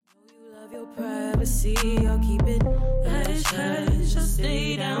privacy, I'll keep it hush, hush. I'll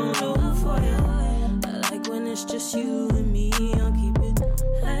stay down low for you. I like when it's just you and me, I'll keep it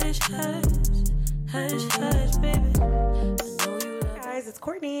hush, hush, hush, hush, baby. Hey guys, it's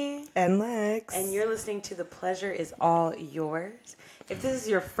Courtney and Lex, and you're listening to The Pleasure Is All Yours. If this is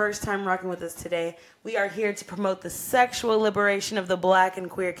your first time rocking with us today, we are here to promote the sexual liberation of the Black and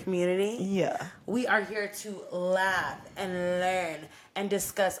queer community. Yeah. We are here to laugh and learn and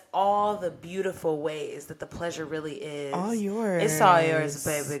discuss all the beautiful ways that the pleasure really is. All yours. It's all yours,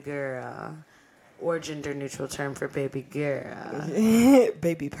 baby girl. Or gender neutral term for baby girl.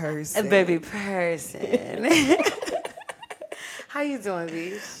 Baby person. A baby person. How you doing,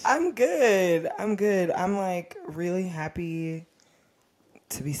 Beach? I'm good. I'm like really happy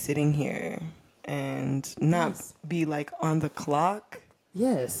to be sitting here and not be like on the clock.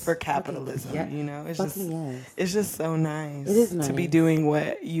 Yes. For capitalism, you know? It's just so nice. It is nice to be doing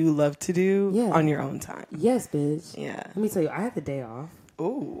what you love to do on your own time. Yes, bitch. Yeah. Let me tell you, I had the day off.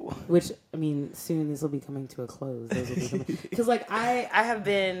 Ooh. Which, I mean, soon this will be coming to a close. Because, like, I have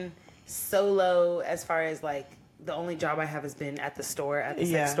been solo as far as, like, the only job I have has been at the store, at the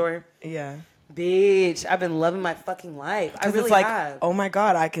sex store. Yeah. Bitch, I've been loving my fucking life. I really have. Oh my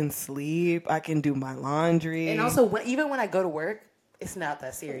God, I can sleep. I can do my laundry. And also, even when I go to work, it's not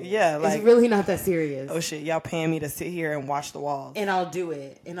that serious. Yeah, like, it's really not that serious. Oh shit, y'all paying me to sit here and watch the walls. And I'll do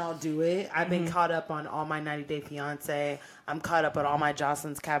it. I've been caught up on all my 90 Day Fiance. I'm caught up on all my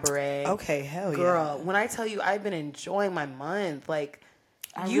Jocelyn's Cabaret. Okay, hell yeah. Girl, when I tell you I've been enjoying my month, like,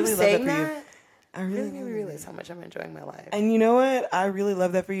 you really saying that, I really made me realize how much I'm enjoying my life. And you know what? I really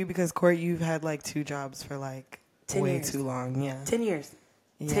love that for you because, Court, you've had like 2 jobs for like 10 way years. Too long. Yeah. 10 years.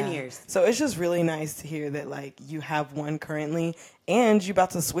 Yeah. 10 years. So it's just really nice to hear that like you have one currently and you're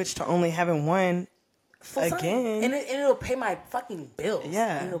about to switch to only having one again. And it'll pay my fucking bills.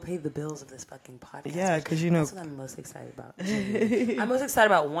 Yeah. And it'll pay the bills of this fucking podcast. Yeah, because you know. That's what I'm most excited about. I'm most excited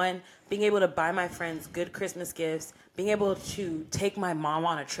about, one, being able to buy my friends good Christmas gifts, being able to take my mom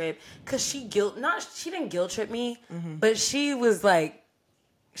on a trip. Because she didn't guilt trip me, but she was like,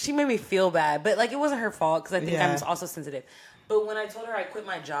 she made me feel bad. But like, it wasn't her fault because I think I'm also sensitive. But when I told her I quit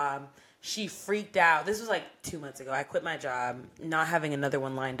my job, she freaked out. This was like 2 months ago. I quit my job, not having another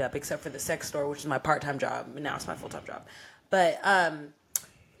one lined up except for the sex store, which is my part-time job. And now it's my full-time job. But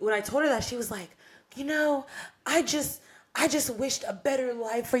when I told her that, she was like, you know, I just wished a better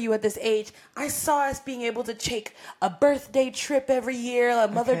life for you at this age. I saw us being able to take a birthday trip every year, a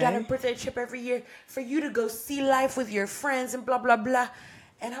mother-daughter birthday trip every year, for you to go see life with your friends and blah, blah, blah.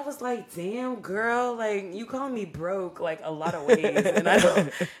 And I was like, damn, girl, like, you call me broke, like, a lot of ways. And I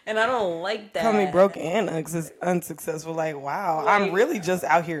don't like that. Call me broke and unsuccessful. Like, wow, like, I'm really just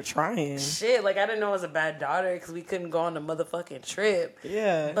out here trying. Shit, like, I didn't know I was a bad daughter because we couldn't go on a motherfucking trip.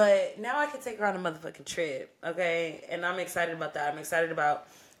 Yeah. But now I can take her on a motherfucking trip, okay? And I'm excited about that. I'm excited about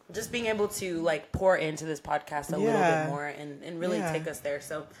just being able to, like, pour into this podcast a little bit more and really take us there.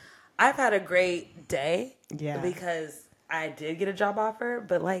 So I've had a great day. Yeah. Because I did get a job offer,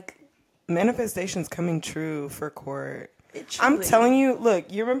 but like, manifestation's coming true for Court. I'm telling you,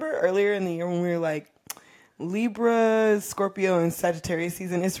 look, you remember earlier in the year when we were like, Libra, Scorpio, and Sagittarius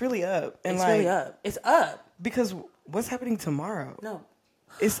season, it's really up. And it's really up. It's up. Because what's happening tomorrow? No.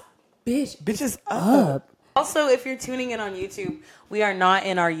 It's Bitch is up. Also, if you're tuning in on YouTube, we are not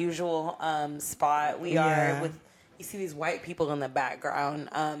in our usual spot. We are with, you see these white people in the background.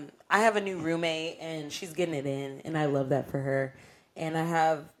 I have a new roommate, and she's getting it in, and I love that for her. And I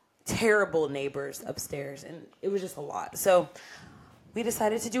have terrible neighbors upstairs, and it was just a lot. So we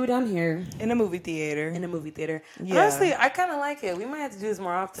decided to do it down here. In a movie theater. Yeah. Honestly, I kind of like it. We might have to do this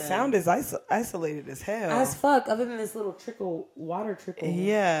more often. Sound is isolated as hell. As fuck, other than this little water trickle.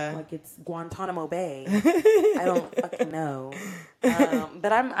 Yeah. Like it's Guantanamo Bay. I don't fucking know.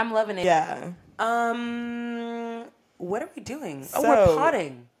 But I'm loving it. Yeah. What are we doing? We're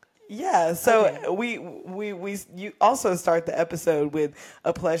potting. Yeah, so you also start the episode with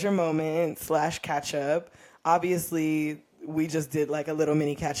a pleasure moment / catch up. Obviously, we just did like a little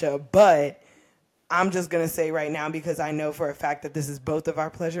mini catch up, but I'm just going to say right now, because I know for a fact that this is both of our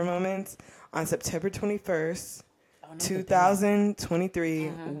pleasure moments. On September 21st, 2023,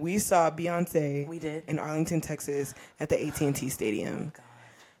 we saw Beyonce in Arlington, Texas at the AT&T Stadium. Oh,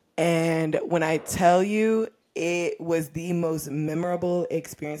 and when I tell you, it was the most memorable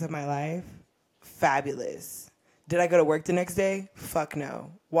experience of my life. Fabulous. Did I go to work the next day? Fuck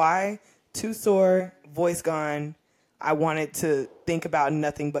no. Why? Too sore, voice gone. I wanted to think about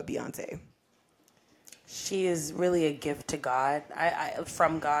nothing but Beyonce. She is really a gift to God.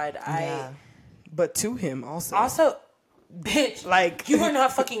 From God. But to him also. Also, Bitch, Like, you are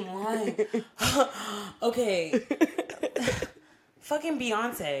not fucking lying. Okay. Fucking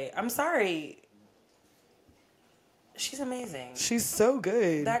Beyonce. I'm sorry. She's amazing. she's so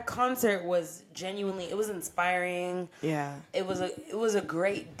good. That concert was genuinely, it was inspiring. Yeah. It was a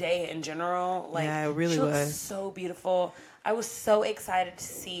great day in general. Like, Yeah, it really she looked was. so beautiful. I was so excited to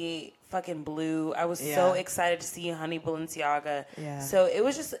see fucking Blue. I was so Yeah. excited to see Honey Balenciaga. Yeah. So it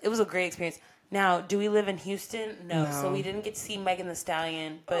was a great experience. Now, do we live in Houston? No. No. So we didn't get to see Megan Thee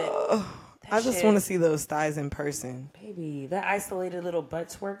Stallion, but that I just shit- want to see those thighs in person. baby, that isolated little butt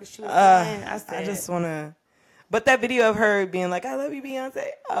twerk she was doing. I just want to. But that video of her being like, "I love you, Beyonce."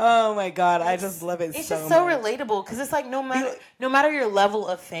 Oh my God, I just love it It's so just so much. relatable because it's like no matter your level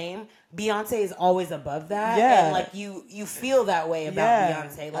of fame, Beyonce is always above that. Yeah. And like you feel that way about Yeah.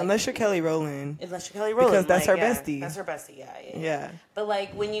 Beyonce. Like, Unless you're Kelly Rowland. unless you're Kelly Rowland. Because that's like, her yeah, bestie. That's her bestie, yeah. Yeah. But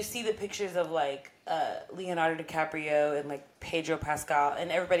like when you see the pictures of like Leonardo DiCaprio and like Pedro Pascal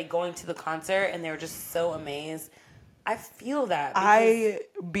and everybody going to the concert and they were just so amazed. I feel that.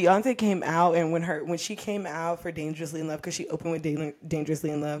 Beyonce came out, and when she came out for Dangerously in Love, because she opened with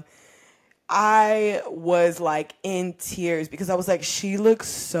Dangerously in Love, I was like in tears because I was like, she looks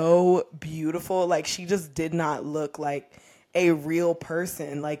so beautiful. Like, she just did not look like a real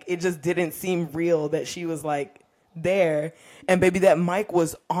person. Like, it just didn't seem real that she was like there. And baby, that mic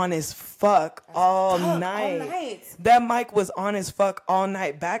was on as fuck all night. That mic was on as fuck all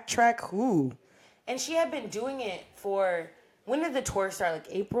night. Backtrack who? And she had been doing it for, when did the tour start? Like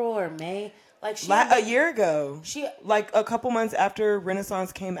April or May? Like A year ago. She like a couple months after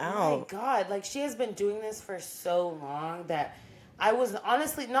Renaissance came Oh out. my God, like she has been doing this for so long that I was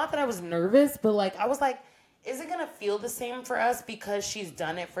honestly, not that I was nervous, but like I was like, is it gonna feel the same for us because she's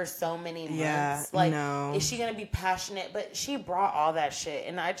done it for so many months? Yeah, like, no. is she gonna be passionate? But she brought all that shit,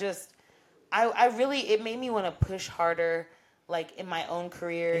 and I really, it made me want to push harder, like in my own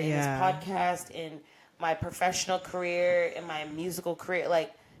career, in this podcast, in my professional career, in my musical career,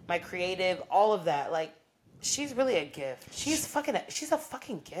 like my creative, all of that. Like, she's really a gift. She's a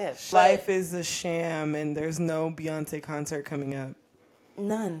fucking gift. Life is a sham, and there's no Beyonce concert coming up.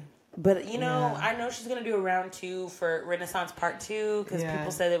 None. But you know, I know she's gonna do a round 2 for Renaissance Part 2 because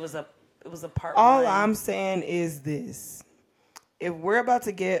people said it was a part All 1. I'm saying is this: if we're about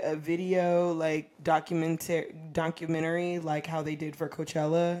to get a video like documentary like how they did for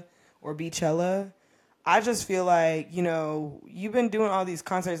Coachella or Beachella, I just feel like, you know, you've been doing all these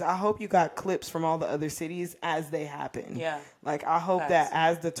concerts. I hope you got clips from all the other cities as they happen. Yeah. Like, I hope that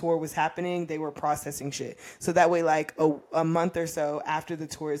as the tour was happening, they were processing shit. So that way, like, a month or so after the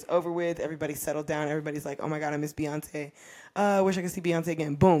tour is over with, everybody settled down. Everybody's like, oh my God, I miss Beyonce. I wish I could see Beyonce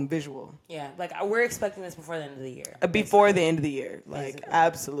again. Boom, visual. Yeah, like we're expecting this before the end of the year. Before the end of the year. Like, Basically.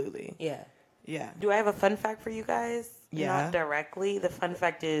 absolutely. Yeah. Yeah. Do I have a fun fact for you guys? Yeah. Not directly. The fun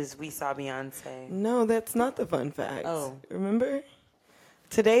fact is we saw Beyonce. No, that's not the fun fact. Oh. Remember?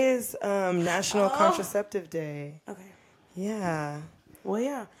 Today is National Contraceptive Day. Okay. Yeah. Well,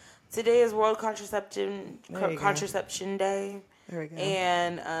 yeah. Today is World Contraception There you go. Day. There we go.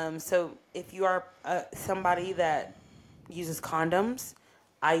 And so if you are somebody that uses condoms,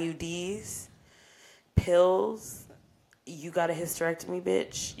 IUDs, pills, you got a hysterectomy,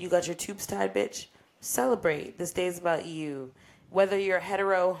 bitch. You got your tubes tied, bitch. Celebrate. This day is about you. Whether you're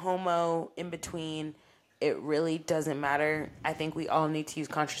hetero, homo, in between, it really doesn't matter. I think we all need to use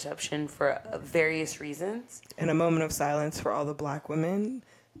contraception for various reasons. And a moment of silence for all the Black women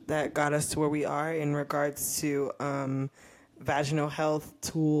that got us to where we are in regards to vaginal health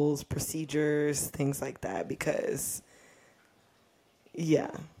tools, procedures, things like that. Because,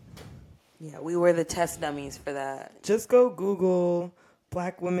 yeah. Yeah, we were the test dummies for that. Just go Google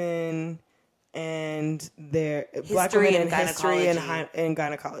Black women and their Black History women and in history and gynecology.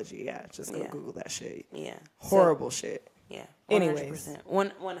 gynecology. Yeah, just go Google that shit. Yeah. Horrible shit. Yeah. 100%. Anyways.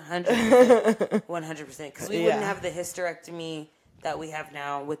 100%. 100%. Because we wouldn't Yeah. have the hysterectomy that we have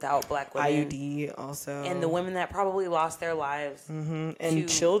now without Black women. IUD also. And the women that probably lost their lives. and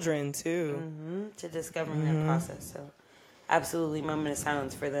children too. To discovering that process. So, absolutely, moment of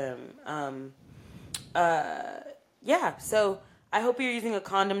silence for them. Yeah, so I hope you're using a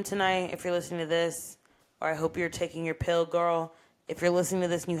condom tonight if you're listening to this. Or I hope you're taking your pill, girl. If you're listening to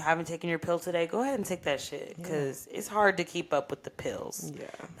this and you haven't taken your pill today, go ahead and take that shit. Because it's hard to keep up with the pills. Yeah.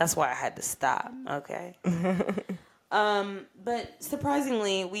 That's why I had to stop, okay? But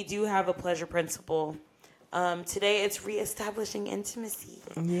surprisingly, we do have a pleasure principle. Today, it's reestablishing intimacy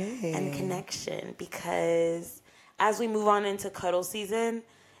and connection. Because as we move on into cuddle season,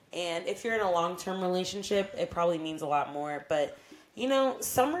 and if you're in a long-term relationship, it probably means a lot more. But, you know,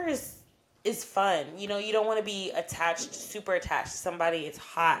 summer is is fun. You know, you don't want to be attached, super attached to somebody. It's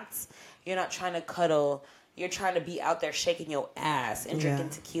hot. You're not trying to cuddle. You're trying to be out there shaking your ass and drinking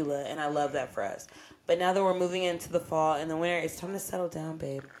tequila, and I love that for us. But now that we're moving into the fall and the winter, it's time to settle down,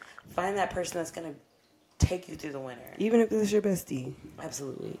 babe. Find that person that's going to take you through the winter. Even if it's your bestie.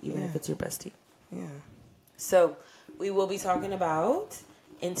 Absolutely. Even if it's your bestie. Yeah. So we will be talking about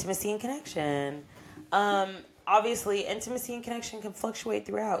intimacy and connection. Obviously, intimacy and connection can fluctuate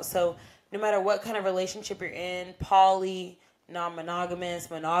throughout. So no matter what kind of relationship you're in, poly, non-monogamous,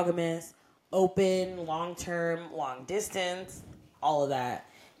 monogamous, open, long-term, long distance, all of that.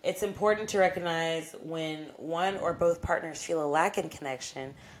 It's important to recognize when one or both partners feel a lack in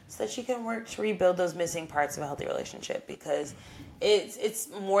connection so that you can work to rebuild those missing parts of a healthy relationship, because it's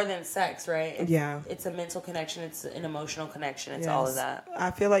more than sex, right? It's a mental connection. It's an emotional connection. It's all of that.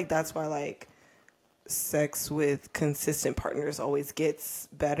 I feel like that's why, like, sex with consistent partners always gets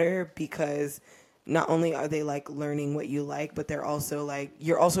better, because not only are they like learning what you like, but they're also like,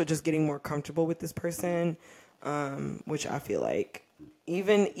 you're also just getting more comfortable with this person, which I feel like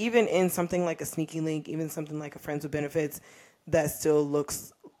even in something like a sneaky link, even something like a friends with benefits, that still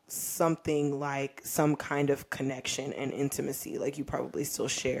looks something like some kind of connection and intimacy. Like, you probably still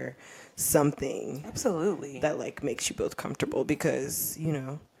share something absolutely that like makes you both comfortable, because, you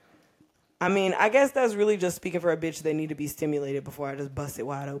know, I mean, I guess that's really just speaking for a bitch. They need to be stimulated before I just bust it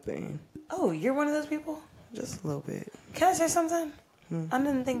wide open. Oh, you're one of those people? Just a little bit. Can I say something? I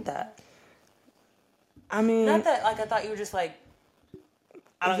didn't think that. I mean, not that, like, I thought you were just like,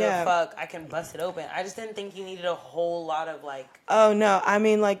 I don't give a fuck, I can bust it open. I just didn't think you needed a whole lot of, like... Oh, no. I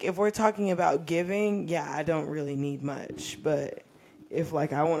mean, like, if we're talking about giving, yeah, I don't really need much. But if,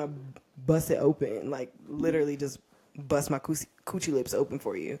 like, I want to bust it open, like, literally just bust my coochie lips open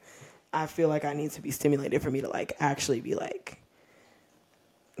for you, I feel like I need to be stimulated for me to, like, actually be like,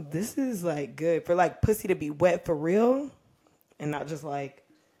 this is, like, good. For, like, pussy to be wet for real and not just, like,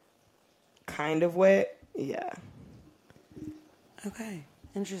 kind of wet. Yeah. Okay.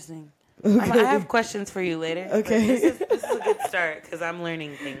 Interesting. Okay. I have questions for you later. Okay. This is a good start, because I'm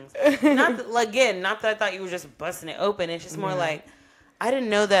learning things. Not that I thought you were just busting it open. It's just more like, I didn't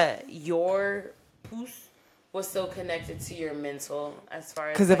know that your puss was so connected to your mental, as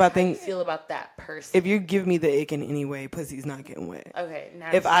far as like, if I how think, you feel about that person. If you give me the ick in any way, pussy's not getting wet. Okay.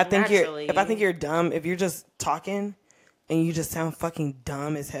 If I think you're dumb, if you're just talking and you just sound fucking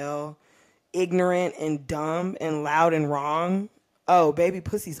dumb as hell, ignorant and dumb and loud and wrong, oh, baby,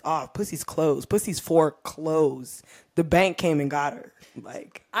 pussy's off. Pussy's closed. Pussy's foreclosed. The bank came and got her.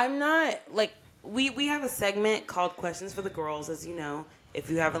 Like, I'm not, like, we have a segment called Questions for the Girls, as you know. If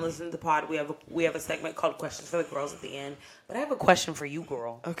you haven't listened to the pod, we have a segment called Questions for the Girls at the end. But I have a question for you,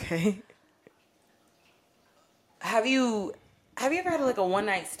 girl. Okay. Have you ever had like a one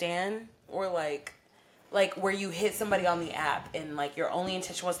night stand, or like where you hit somebody on the app and like your only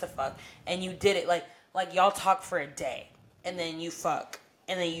intention was to fuck, and you did it like y'all talk for a day and then you fuck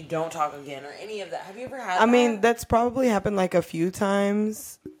and then you don't talk again, or any of that? Have you ever had that? I mean, that's probably happened like a few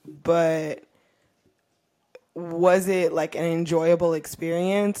times, but was it like an enjoyable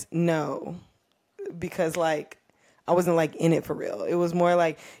experience? No, because like I wasn't like in it for real. It was more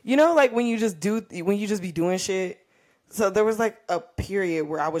like, you know, like when you just be doing shit. So there was like a period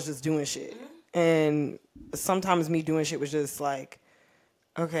where I was just doing shit, and sometimes me doing shit was just like,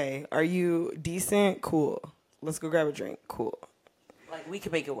 okay, are you decent? Cool. Let's go grab a drink. Cool. Like, we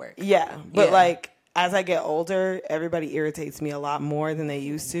could make it work. Yeah. But like, as I get older, everybody irritates me a lot more than they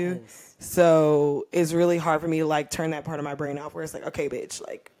used to. Yes. So it's really hard for me to like turn that part of my brain off, where it's like, okay, bitch,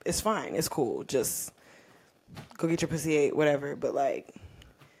 like, it's fine. It's cool. Just go get your pussy ate, whatever. But like,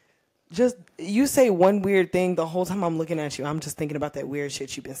 just, you say one weird thing, the whole time I'm looking at you, I'm just thinking about that weird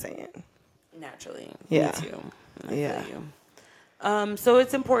shit you've been saying. Naturally. Yeah. Me too. I feel you. So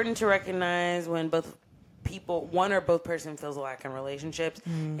it's important to recognize when one or both person feels a lack in relationships.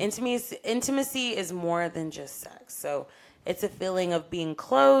 Intimacy is more than just sex. So it's a feeling of being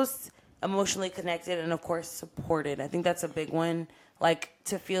close, emotionally connected, and of course supported. I think that's a big one. Like,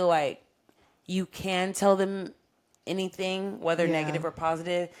 to feel like you can tell them anything, whether negative or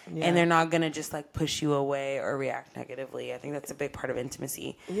positive, and they're not gonna just like push you away or react negatively. I think that's a big part of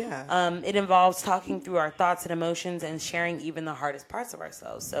intimacy. It involves talking through our thoughts and emotions and sharing even the hardest parts of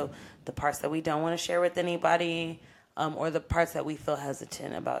ourselves. So the parts that we don't want to share with anybody, or the parts that we feel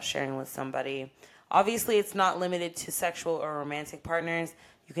hesitant about sharing with somebody. Obviously, it's not limited to sexual or romantic partners.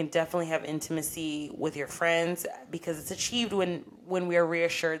 You can definitely have intimacy with your friends, because it's achieved when we are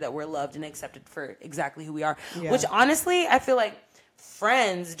reassured that we're loved and accepted for exactly who we are. Which, honestly, I feel like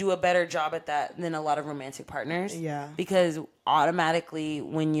friends do a better job at that than a lot of romantic partners. Yeah. Because automatically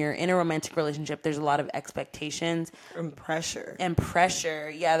when you're in a romantic relationship, there's a lot of expectations And pressure.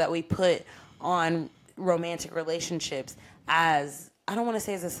 that we put on romantic relationships as, I don't want to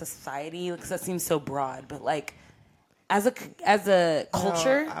say as a society because that seems so broad, but like as a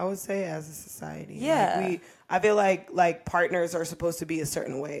culture. No, I would say as a society. Yeah. Like I feel like partners are supposed to be a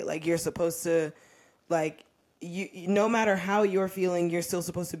certain way. Like you're supposed to, like, you no matter how you're feeling, you're still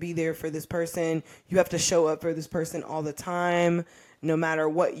supposed to be there for this person. You have to show up for this person all the time, no matter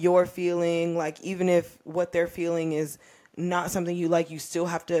what you're feeling. Like even if what they're feeling is not something you like, you still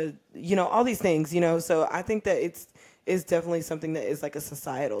have to, all these things, So I think that it's definitely something that is like a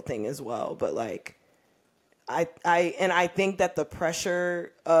societal thing as well. But like, I think that the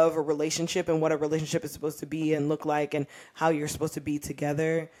pressure of a relationship and what a relationship is supposed to be and look like and how you're supposed to be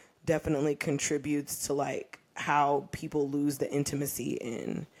together definitely contributes to like how people lose the intimacy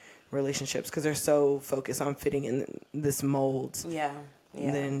in relationships because they're so focused on fitting in this mold. Yeah.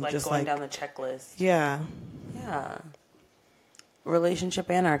 Then like just going down the checklist. Yeah.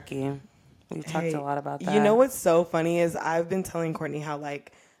 Relationship anarchy. We've talked a lot about that. You know what's so funny is I've been telling Courtney how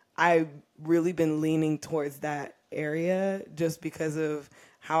like I've really been leaning towards that area just because of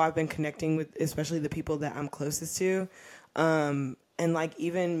how I've been connecting with especially the people that I'm closest to. And like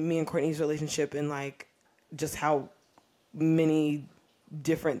even me and Courtney's relationship and like just how many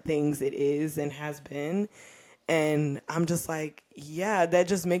different things it is and has been. And I'm just like, yeah, that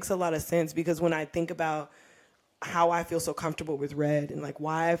just makes a lot of sense because when I think about how I feel so comfortable with Red and like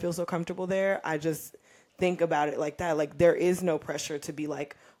why I feel so comfortable there, I just think about it like that. Like there is no pressure to be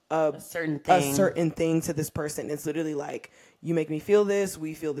like a certain thing to this person. It's literally like, you make me feel this,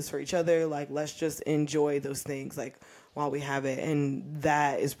 we feel this for each other. Like, let's just enjoy those things like while we have it. And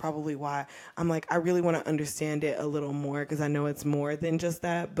that is probably why I'm like, I really want to understand it a little more because I know it's more than just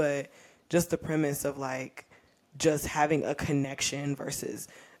that, but just the premise of like just having a connection versus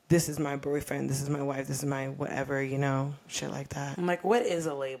this is my boyfriend, this is my wife, this is my whatever, shit like that. I'm like, what is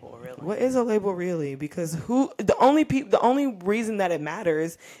a label really? What is a label really? Because the only reason that it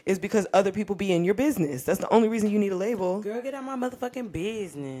matters is because other people be in your business. That's the only reason you need a label. Girl, get out my motherfucking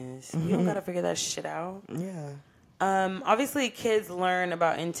business. You don't gotta figure that shit out. Yeah. Obviously, kids learn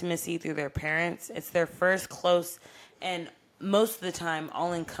about intimacy through their parents. It's their first close and most of the time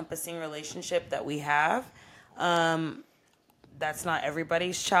all-encompassing relationship that we have. That's not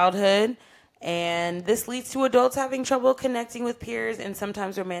everybody's childhood. And this leads to adults having trouble connecting with peers and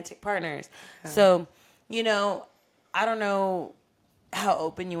sometimes romantic partners. Yeah. So, I don't know how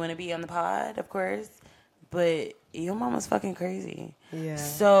open you want to be on the pod, of course, but your mama's fucking crazy. Yeah.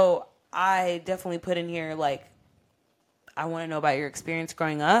 So I definitely put in here, like, I want to know about your experience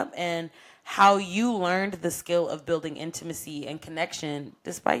growing up and how you learned the skill of building intimacy and connection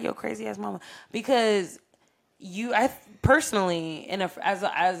despite your crazy ass mama. Because I personally,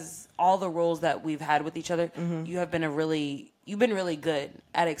 as all the roles that we've had with each other, mm-hmm. you've been really good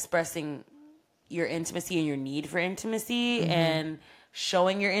at expressing your intimacy and your need for intimacy mm-hmm. and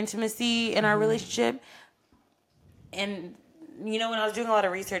showing your intimacy in mm-hmm. our relationship. And when I was doing a lot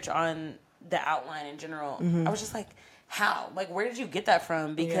of research on the outline in general, mm-hmm. I was just like, how? Like, where did you get that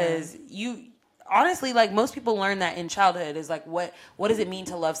from? Because you honestly, like, most people learn that in childhood is like, what does it mean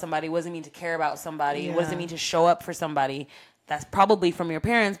to love somebody? What does it mean to care about somebody? Yeah. What does it mean to show up for somebody? That's probably from your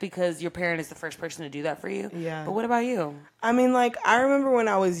parents because your parent is the first person to do that for you. Yeah. But what about you? I mean, like, I remember when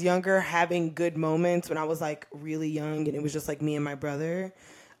I was younger having good moments when I was like really young and it was just like me and my brother.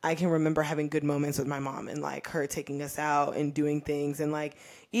 I can remember having good moments with my mom and like her taking us out and doing things and like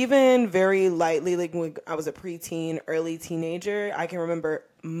even very lightly, like when I was a preteen, early teenager, I can remember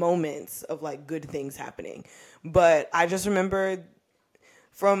moments of like good things happening. But I just remember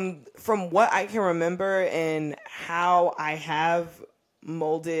from what I can remember and how I have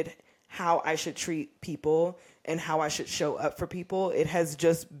molded how I should treat people and how I should show up for people, it has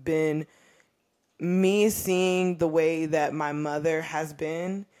just been me seeing the way that my mother has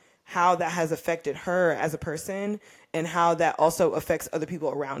been, how that has affected her as a person, and how that also affects other people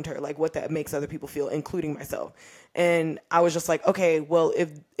around her, like what that makes other people feel, including myself. And I was just like, okay, well,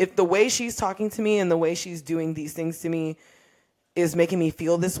 if the way she's talking to me and the way she's doing these things to me is making me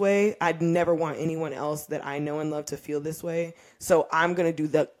feel this way, I'd never want anyone else that I know and love to feel this way. So I'm going to do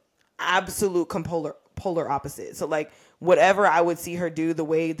the absolute polar opposite. So like whatever I would see her do, the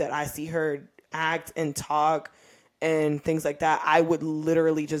way that I see her act and talk and things like that, I would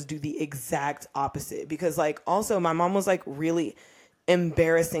literally just do the exact opposite. Because like also my mom was like really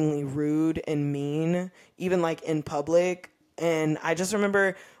embarrassingly rude and mean, even like in public. And I just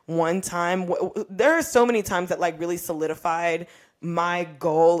remember one time, there are so many times that like really solidified my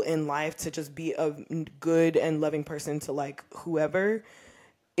goal in life to just be a good and loving person to like whoever.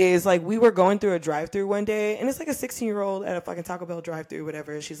 Is like we were going through a drive-through one day, and it's like a 16-year-old at a fucking Taco Bell drive-through,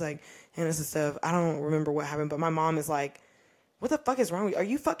 whatever. She's like, and this and stuff. I don't remember what happened, but my mom is like, what the fuck is wrong with you? Are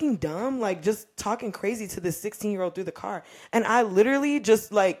you fucking dumb? Like, just talking crazy to this 16-year-old through the car. And I literally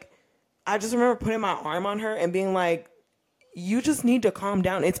just like, I just remember putting my arm on her and being like, you just need to calm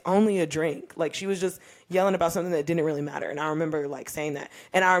down. It's only a drink. Like, she was just yelling about something that didn't really matter. And I remember like saying that.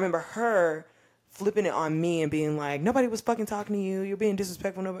 And I remember her flipping it on me and being like, nobody was fucking talking to you. You're being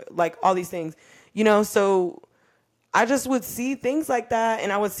disrespectful. Nobody, like all these things, you know? So I just would see things like that.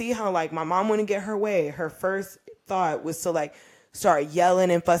 And I would see how like my mom wouldn't get her way. Her first thought was to like start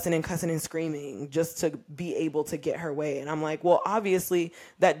yelling and fussing and cussing and screaming just to be able to get her way. And I'm like, well, obviously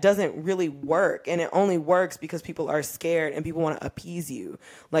that doesn't really work. And it only works because people are scared and people want to appease you.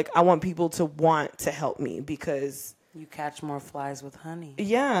 Like I want people to want to help me because you catch more flies with honey.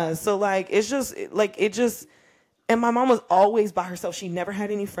 Yeah. So like, it's just like, and my mom was always by herself. She never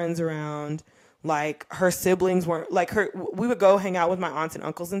had any friends around. Like her siblings weren't like we would go hang out with my aunts and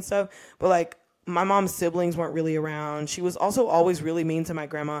uncles and stuff. But like my mom's siblings weren't really around. She was also always really mean to my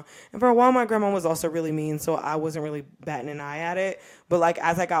grandma. And for a while, my grandma was also really mean. So I wasn't really batting an eye at it. But like,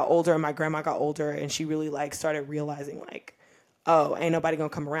 as I got older and my grandma got older and she really like started realizing like, oh, ain't nobody gonna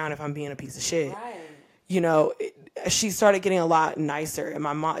come around if I'm being a piece of shit. Right. You know, she started getting a lot nicer, and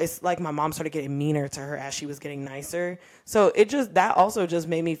it's like my mom started getting meaner to her as she was getting nicer. So that also just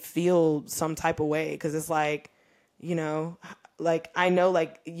made me feel some type of way. Cause it's like, you know, like I know,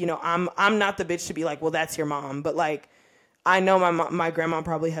 like, you know, I'm not the bitch to be like, well, that's your mom. But like, I know my grandma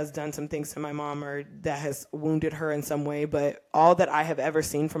probably has done some things to my mom or that has wounded her in some way. But all that I have ever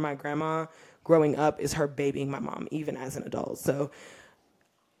seen from my grandma growing up is her babying my mom, even as an adult. So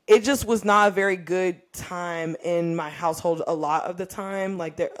it just was not a very good time in my household a lot of the time.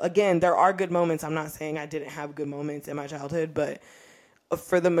 Like there are good moments. I'm not saying I didn't have good moments in my childhood, but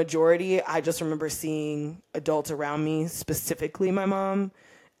for the majority, I just remember seeing adults around me, specifically my mom,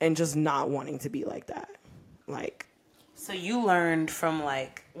 and just not wanting to be like that. Like, so you learned from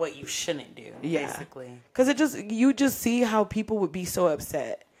like what you shouldn't do, basically. Because you just see how people would be so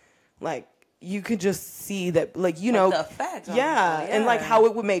upset. Like, you could just see that, like, you know, the effect. Yeah, and like how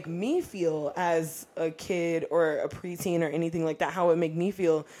it would make me feel as a kid or a preteen or anything like that. How it would make me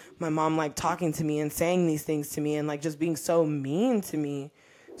feel, my mom like talking to me and saying these things to me and like just being so mean to me.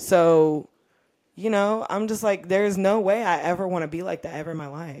 So, you know, I'm just like, there's no way I ever want to be like that ever in my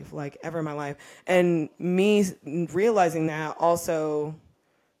life, like ever in my life. And me realizing that also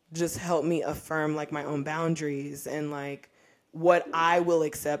just helped me affirm like my own boundaries and like what I will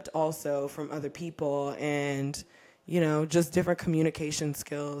accept also from other people and, you know, just different communication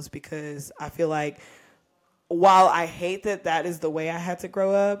skills, because I feel like while I hate that is the way I had to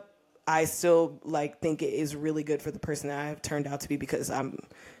grow up, I still like think it is really good for the person that I've turned out to be, because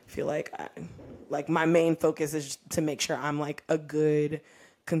feel like my main focus is to make sure I'm like a good,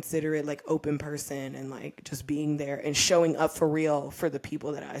 considerate, like open person and like just being there and showing up for real for the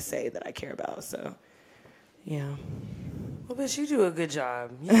people that I say that I care about. So, yeah. Well, bitch, you do a good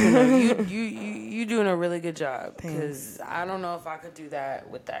job. You doing a really good job. Because I don't know if I could do that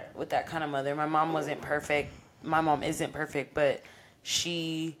with that kind of mother. My mom wasn't perfect. My mom isn't perfect, but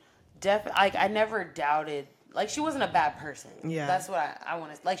she definitely, like, I never doubted, like, she wasn't a bad person. Yeah. That's what I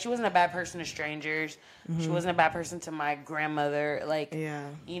want to, like, she wasn't a bad person to strangers. Mm-hmm. She wasn't a bad person to my grandmother. Like, yeah.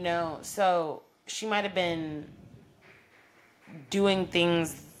 You know, so she might have been doing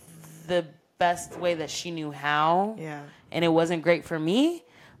things the best way that she knew how. Yeah. And it wasn't great for me,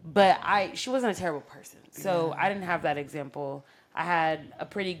 but she wasn't a terrible person. So I didn't have that example. I had a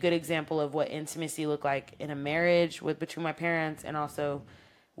pretty good example of what intimacy looked like in a marriage between my parents, and also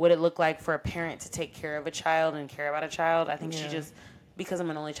what it looked like for a parent to take care of a child and care about a child. I think she just, because I'm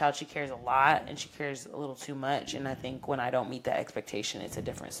an only child, she cares a lot and she cares a little too much. And I think when I don't meet that expectation, it's a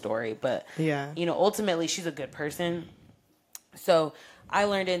different story. But, you know, ultimately she's a good person. So I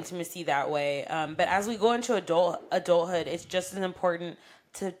learned intimacy that way. But as we go into adulthood, it's just as important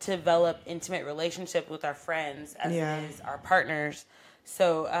to develop intimate relationships with our friends as it is our partners.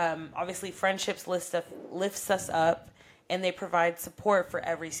 So obviously friendships lifts us up, and they provide support for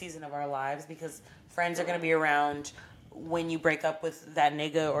every season of our lives, because friends are going to be around when you break up with that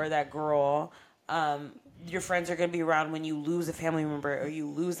nigga or that girl. Your friends are going to be around when you lose a family member or you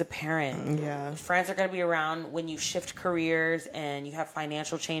lose a parent. Yeah. Friends are going to be around when you shift careers and you have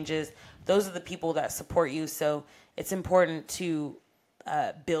financial changes. Those are the people that support you. So it's important to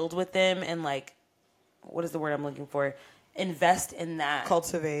build with them and, like, what is the word I'm looking for? invest in that.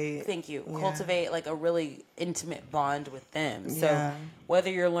 Cultivate. Thank you. Yeah. Cultivate like a really intimate bond with them. So Yeah.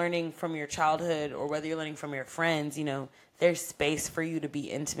 whether you're learning from your childhood or whether you're learning from your friends, there's space for you to be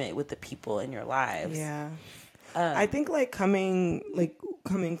intimate with the people in your lives. Yeah. I think like coming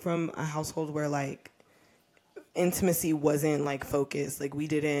from a household where like intimacy wasn't like focused, like we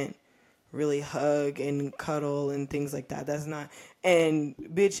didn't really hug and cuddle and things like that. That's not, and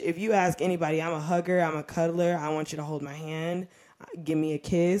bitch, if you ask anybody, I'm a hugger, I'm a cuddler, I want you to hold my hand, give me a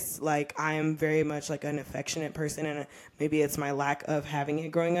kiss. Like I am very much like an affectionate person, and maybe it's my lack of having it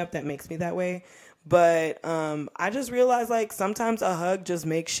growing up that makes me that way. But I just realized like sometimes a hug just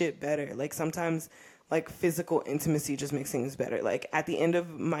makes shit better. Like sometimes like physical intimacy just makes things better. Like at the end of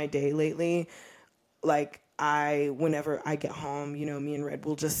my day lately, like whenever I get home, me and Red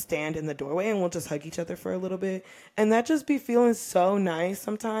will just stand in the doorway and we'll just hug each other for a little bit. And that just be feeling so nice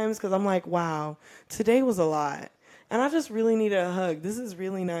sometimes because I'm like, wow, today was a lot. And I just really need a hug. This is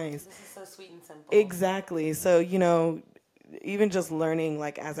really nice. This is so sweet and simple. Exactly. So, even just learning,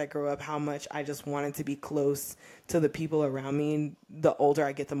 like, as I grow up, how much I just wanted to be close to the people around me. The older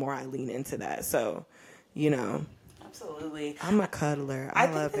I get, the more I lean into that. So, Absolutely. I'm a cuddler. I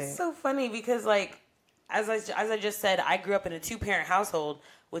love it. It's so funny because, like, as I just said, I grew up in a 2-parent household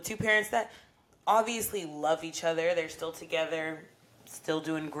with 2 parents that obviously love each other. They're still together, still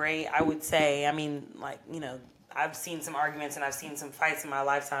doing great, I would say. I mean, like, I've seen some arguments and I've seen some fights in my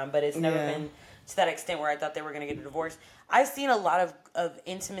lifetime, but it's never been to that extent where I thought they were going to get a divorce. I've seen a lot of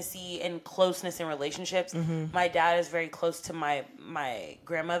intimacy and closeness in relationships. Mm-hmm. My dad is very close to my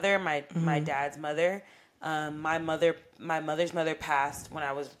grandmother, my dad's mother. My mother's mother passed when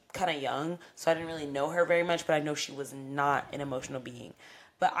I was kind of young, so I didn't really know her very much, but I know she was not an emotional being.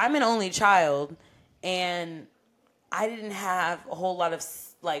 But I'm an only child, and I didn't have a whole lot of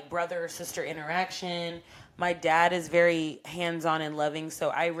like brother or sister interaction. My dad is very hands-on and loving, so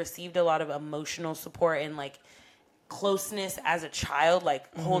I received a lot of emotional support and like closeness as a child,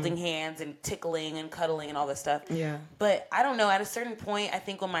 like holding hands and tickling and cuddling and all this stuff. Yeah. But I don't know, at a certain point, I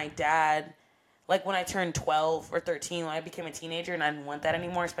think when my dad, like when I turned 12 or 13, when I became a teenager and I didn't want that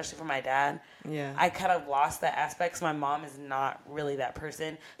anymore, especially for my dad, I kind of lost that aspect because my mom is not really that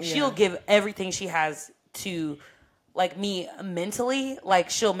person. She'll give everything she has to like me mentally. Like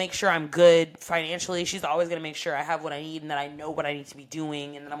she'll make sure I'm good financially. She's always going to make sure I have what I need and that I know what I need to be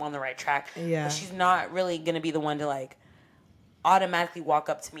doing and that I'm on the right track. Yeah. But she's not really going to be the one to like automatically walk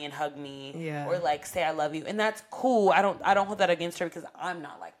up to me and hug me or like say I love you. And that's cool. I don't hold that against her because I'm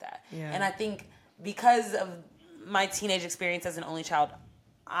not like that. Yeah. And I think because of my teenage experience as an only child,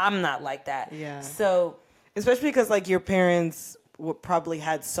 I'm not like that. Yeah. So especially because like your parents probably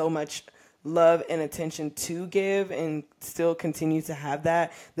had so much love and attention to give and still continue to have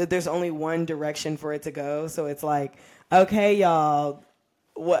that there's only one direction for it to go. So it's like, okay, y'all,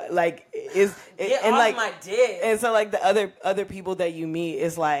 what like is get and off like my dick. And so like the other people that you meet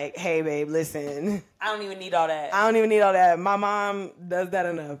is like, hey babe, listen, I don't even need all that. My mom does that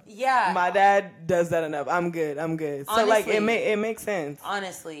enough. Yeah. My dad does that enough. I'm good. Honestly, so like it makes sense.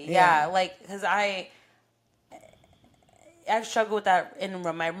 Honestly, yeah. Like because I've struggled with that in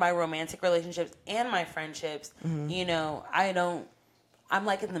my romantic relationships and my friendships. Mm-hmm. I'm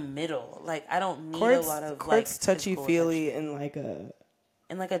like in the middle. Like I don't need a lot of Court's like touchy-feely and like a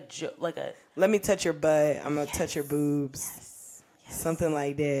let me touch your butt. I'm gonna touch your boobs. Yes. Something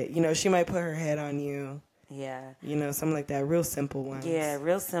like that. She might put her head on you. Yeah. Something like that. Real simple ones. Yeah,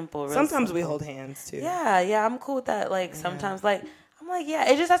 real simple. Sometimes we hold hands too. Yeah, I'm cool with that. Like sometimes like I'm like, yeah,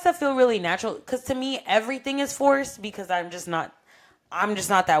 it just has to feel really natural. Because to me, everything is forced because I'm just not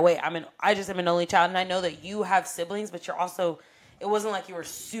that way. I just am an only child, and I know that you have siblings, but you're also. It wasn't like you were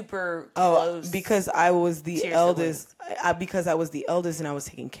super close. Because I was the eldest. Because I was the eldest, and I was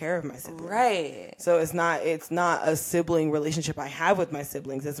taking care of my siblings. Right. So it's not a sibling relationship I have with my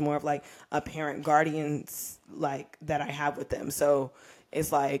siblings. It's more of like a parent guardians like that I have with them. So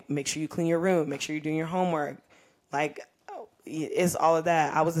it's like, make sure you clean your room, make sure you're doing your homework, like. It's all of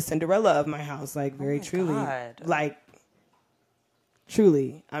that. I was the Cinderella of my house, like very truly. God. Like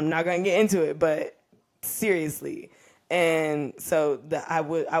truly. I'm not gonna get into it, but seriously. And so I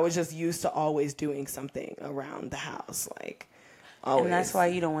was just used to always doing something around the house, like always. And that's why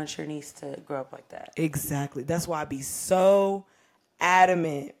you don't want your niece to grow up like that. Exactly. That's why I be so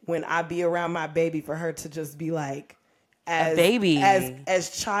adamant when I be around my baby for her to just be like as a baby. As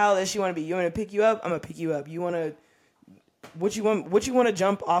child as she wanna be. You wanna pick you up? I'm gonna pick you up. You wanna What you want to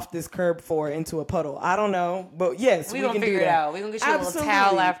jump off this curb for into a puddle? I don't know, but yes, we gonna can figure do it that. out. We gonna get you a little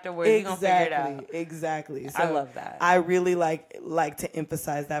towel afterwards. We gonna figure it out. Exactly. So I love that. I really like to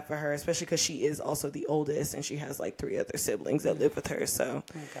emphasize that for her, especially because she is also the oldest and she has like 3 other siblings that live with her. So,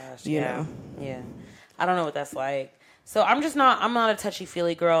 oh my gosh, you know, yeah. I don't know what that's like. So I'm not a touchy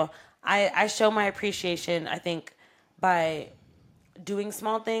feely girl. I show my appreciation, I think, by doing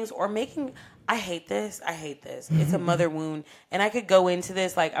small things or making. I hate this. It's a mother wound. And I could go into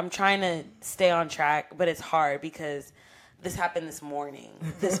this, like, I'm trying to stay on track, but it's hard because this happened this morning.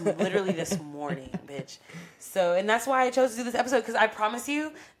 Literally this morning, bitch. So, and that's why I chose to do this episode, because I promise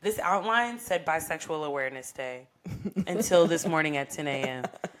you, this outline said Bisexual Awareness Day until this morning at 10 a.m.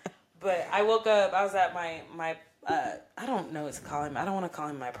 But I woke up, I was at my I don't know what to call him. I don't want to call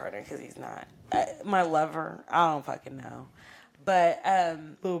him my partner because he's not. My lover. I don't fucking know. But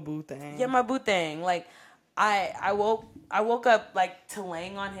little boo thing. Yeah, my boo thing. Like I woke up like to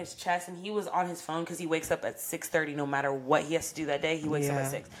laying on his chest, and he was on his phone because he wakes up at 6:30 no matter what he has to do that day. He wakes up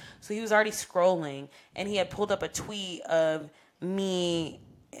at 6. So he was already scrolling, and he had pulled up a tweet of me,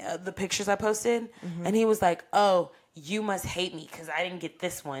 the pictures I posted, and he was like, "Oh, you must hate me because I didn't get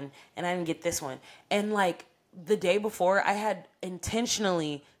this one and I didn't get this one." And like the day before, I had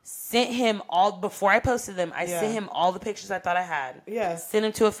intentionally sent him all, before I posted them, I sent him all the pictures I thought I had. Yeah. Sent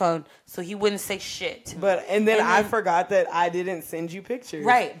him to a phone so he wouldn't say shit to me. And then I forgot that I didn't send you pictures.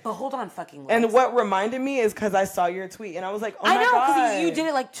 Right. But hold on fucking Lex. And what reminded me is because I saw your tweet and I was like, oh my God. I know, because you did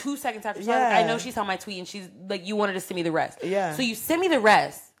it like 2 seconds after. So I know she saw my tweet and she's like, you wanted to send me the rest. Yeah. So you sent me the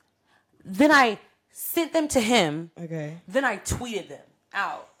rest. Then I sent them to him. Okay. Then I tweeted them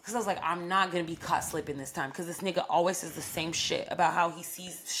out. Because I was like, I'm not going to be caught slipping this time. Because this nigga always says the same shit about how he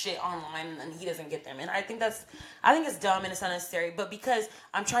sees shit online and he doesn't get them. And I think it's dumb and it's unnecessary. But because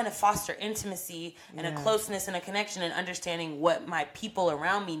I'm trying to foster intimacy and a closeness and a connection and understanding what my people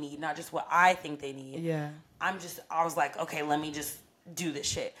around me need, not just what I think they need. Yeah. I was like, okay, let me just do this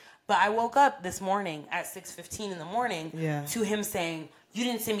shit. But I woke up this morning at 6:15 in the morning to him saying, you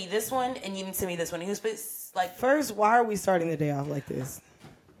didn't send me this one and you didn't send me this one. And he was like, first, why are we starting the day off like this?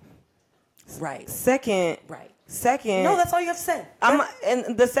 Right. Second. No, that's all you have to say.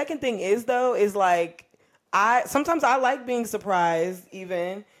 And the second thing is like, sometimes I like being surprised,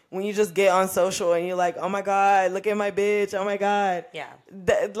 even when you just get on social and you're like, oh my God, look at my bitch. Oh my God. Yeah.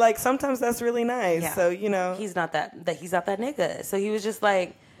 Like sometimes that's really nice. Yeah. So, you know, he's not that nigga. So he was just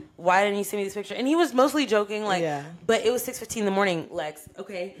like, why didn't you send me this picture? And he was mostly joking, like, but it was 6:15 in the morning, Lex.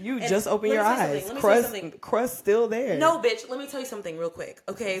 Okay. You just open your eyes. Crust still there. No, bitch. Let me tell you something real quick.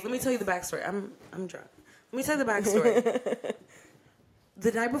 Okay. Let me tell you the backstory. I'm drunk. Let me tell you the backstory.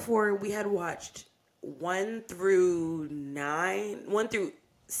 The night before, we had watched 1 through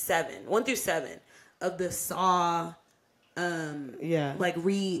 7 of the Saw.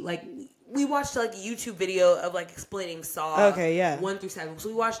 We watched like a YouTube video of like explaining Saw. Okay, yeah. 1 through 7. So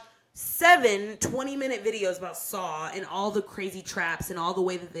we watched 7 20-minute videos about Saw and all the crazy traps and all the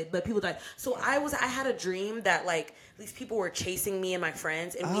way that people died. So I had a dream that like these people were chasing me and my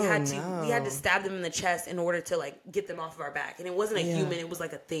friends, and we had to stab them in the chest in order to like get them off of our back. And it wasn't a human; it was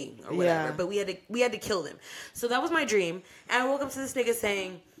like a thing or whatever. Yeah. But we had to kill them. So that was my dream. And I woke up to this nigga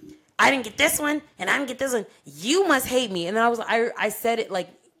saying, "I didn't get this one, and I didn't get this one. You must hate me." And then I said it like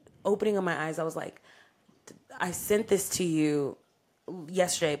opening of my eyes. I was like, "I sent this to you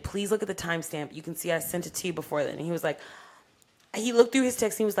yesterday. Please look at the timestamp. You can see I sent it to you before then." And he was like, he looked through his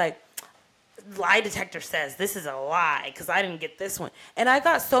text. And he was like, lie detector says this is a lie because I didn't get this one. And I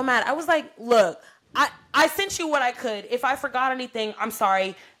got so mad. I was like, look, I sent you what I could. If I forgot anything, I'm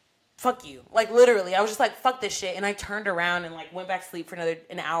sorry. Fuck you. Like literally, I was just like, fuck this shit. And I turned around and like went back to sleep for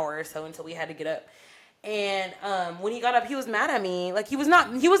an hour or so until we had to get up. And when he got up, he was mad at me. Like he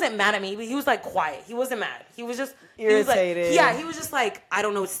wasn't mad at me, but he was like quiet. He wasn't mad. He was just irritated. He was just like, I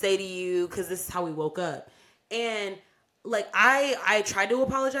don't know what to say to you because this is how we woke up. And like I tried to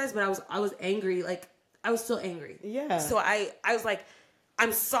apologize, but I was angry. Like I was still angry. Yeah. So I was like,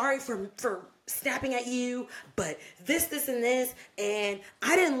 I'm sorry for snapping at you, but this and this, and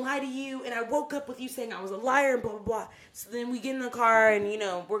I didn't lie to you, and I woke up with you saying I was a liar and blah blah blah. So then we get in the car, and you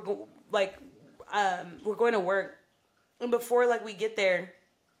know we're going to work, and before like we get there,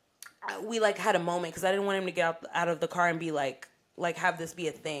 we like had a moment because I didn't want him to get out of the car and be like have this be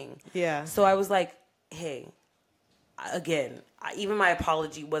a thing. Yeah. So I was like, hey. Again, even my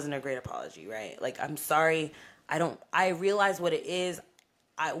apology wasn't a great apology, right? Like, I'm sorry. I realize what it is.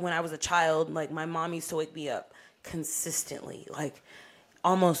 When I was a child, like, my mom used to wake me up consistently, like,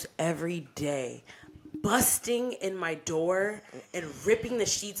 almost every day, busting in my door and ripping the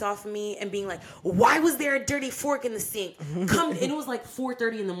sheets off of me and being like, why was there a dirty fork in the sink? Come, and it was like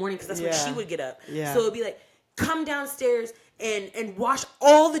 4:30 in the morning because that's when she would get up. Yeah. So it'd be like, come downstairs and wash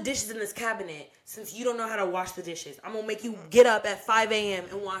all the dishes in this cabinet since you don't know how to wash the dishes. I'm going to make you get up at 5 a.m.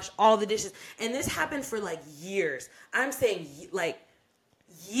 and wash all the dishes. And this happened for like years. I'm saying like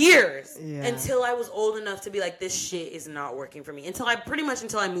years until I was old enough to be like, this shit is not working for me. Until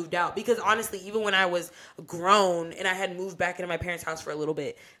I moved out. Because honestly, even when I was grown and I had moved back into my parents' house for a little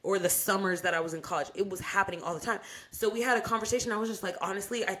bit, or the summers that I was in college, it was happening all the time. So we had a conversation. I was just like,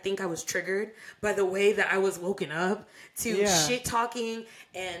 honestly, I think I was triggered by the way that I was woken up to shit talking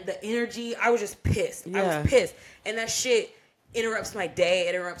and the energy. I was just pissed. I was pissed. And that shit interrupts my day,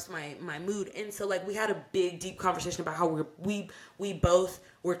 interrupts my mood. And so like we had a big deep conversation about how we both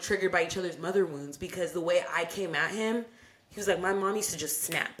were triggered by each other's mother wounds, because the way I came at him, he was like, my mom used to just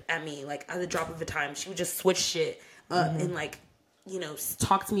snap at me like at the drop of a time. She would just switch shit up and like, you know,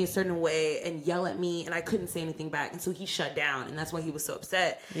 talk to me a certain way and yell at me, and I couldn't say anything back. And so he shut down, and that's why he was so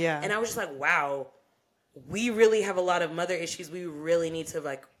upset. And I was just like, wow, we really have a lot of mother issues we really need to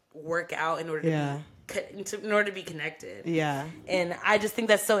like work out in order to be connected. And I just think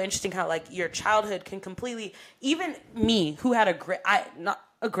that's so interesting how like your childhood can completely, even me who had not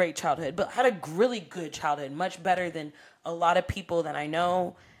a great childhood, but had a really good childhood, much better than a lot of people that I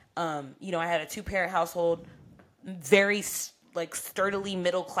know. You know, I had a 2-parent household, very like sturdily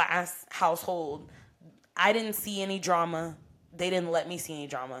middle class household. I didn't see any drama. They didn't let me see any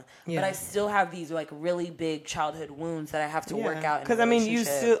drama, but I still have these like really big childhood wounds that I have to work out. Because I mean,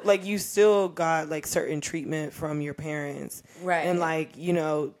 you still got like certain treatment from your parents, right? And like, you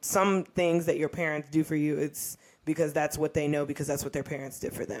know, some things that your parents do for you, it's because that's what they know, because that's what their parents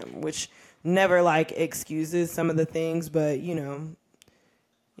did for them, which never like excuses some of the things, but you know,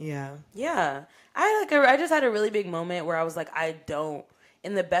 I just had a really big moment where I was like,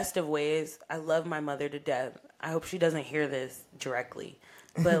 in the best of ways, I love my mother to death. I hope she doesn't hear this directly.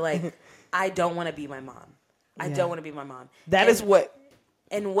 But, like, I don't want to be my mom. I don't want to be my mom. That is what...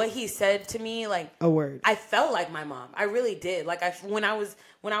 And what he said to me, like... A word. I felt like my mom. I really did. Like, when I was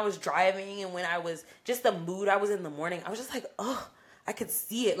driving and when I was... Just the mood I was in the morning, I was just like, oh, I could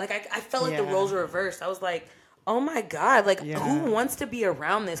see it. Like, I felt like the roles were reversed. I was like, oh, my God. Like, who wants to be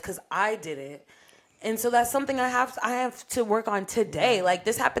around this? Because I did it. And so that's something I have to work on today. Like,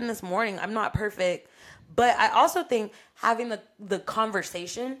 this happened this morning. I'm not perfect. But I also think having the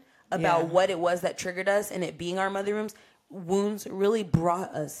conversation about what it was that triggered us and it being our mother wounds really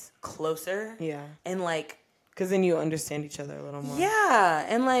brought us closer. Yeah. And like... Because then you understand each other a little more. Yeah.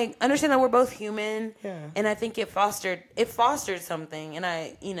 And like understand that we're both human. Yeah. And I think it fostered something. And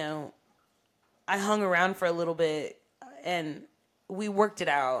I hung around for a little bit and we worked it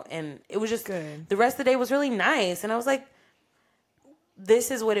out. And it was just... Good. The rest of the day was really nice. And I was like...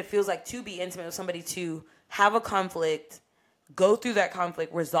 This is what it feels like to be intimate with somebody, to have a conflict, go through that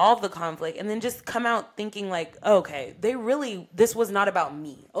conflict, resolve the conflict, and then just come out thinking like, oh, okay, this was not about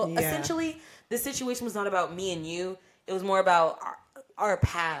me. Essentially, this situation was not about me and you. It was more about our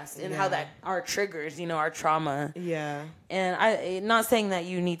past and how that our triggers, our trauma. Yeah. And I'm not saying that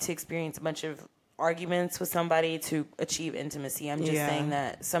you need to experience a bunch of arguments with somebody to achieve intimacy. I'm just saying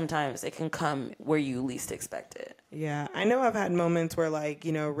that sometimes it can come where you least expect it. Yeah. I know I've had moments where like,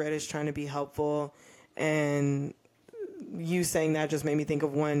 Red is trying to be helpful, and you saying that just made me think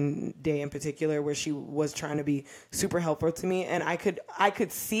of one day in particular where she was trying to be super helpful to me, and I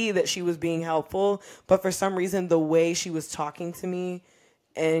could see that she was being helpful, but for some reason the way she was talking to me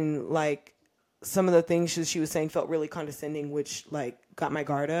and like some of the things she was saying felt really condescending, which like got my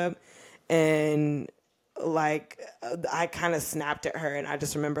guard up. And like I kind of snapped at her, and I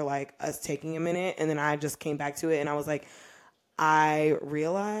just remember like us taking a minute, and then I just came back to it, and I was like, I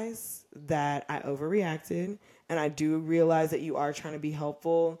realize that I overreacted, and I do realize that you are trying to be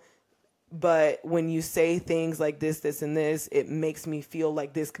helpful, but when you say things like this, and this, it makes me feel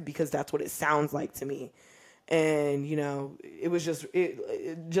like this because that's what it sounds like to me. And it was just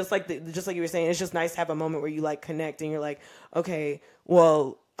just like you were saying, it's just nice to have a moment where you like connect, and you're like, okay,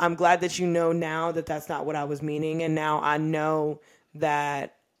 well, I'm glad that you know now that that's not what I was meaning. And now I know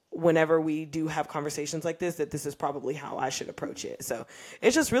that whenever we do have conversations like this, that this is probably how I should approach it. So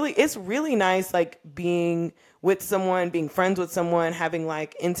it's really nice, like being with someone, being friends with someone, having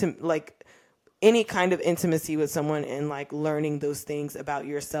like any kind of intimacy with someone, and like learning those things about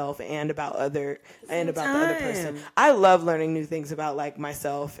yourself and about the other person. I love learning new things about like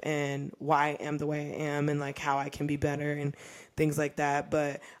myself and why I am the way I am, and like how I can be better and things like that.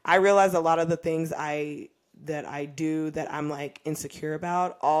 But I realize a lot of the things that I do that I'm like insecure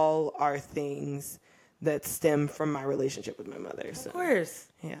about all are things that stem from my relationship with my mother. So, of course.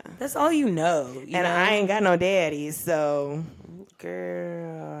 yeah. That's all you know. And I ain't got no daddy, so.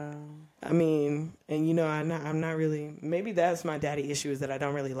 Girl. I mean, and you know, I'm not really, maybe that's my daddy issue, is that I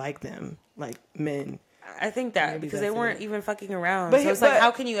don't really like them, like men. I think that Maybe because that's they weren't it. even fucking around. But So it's like,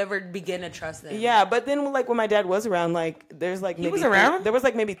 how can you ever begin to trust them? Yeah, but then like when my dad was around, like there's like He maybe was around? there was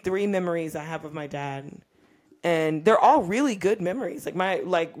like maybe 3 memories I have of my dad, and they're all really good memories.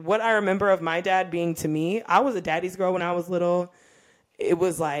 Like what I remember of my dad being to me, I was a daddy's girl when I was little. It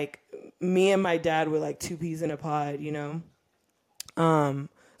was like me and my dad were like 2 peas in a pod, you know.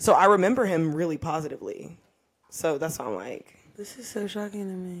 So I remember him really positively. So that's why I'm like, This is so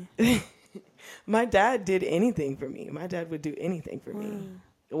shocking to me. my dad did anything for me. My dad would do anything for me.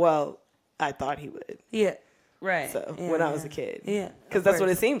 Well, I thought he would. Yeah. Right. So Yeah, when I was a kid. Yeah. Because that's what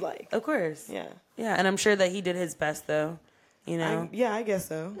it seemed like. Of course. Yeah. Yeah. And I'm sure that he did his best, though. You know? I guess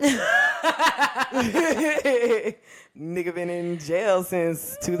so. Nigga been in jail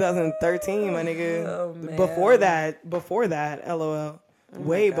since 2013, my nigga. Oh, man. Before that, LOL.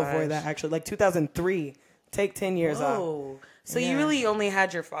 Way before gosh. that, actually. Like 2003. Take 10 years off. Oh. So Yeah. you really only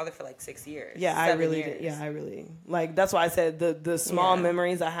had your father for like 6 years. Yeah, I 7 really years. did. Yeah, I really. Like, that's why I said the small Yeah.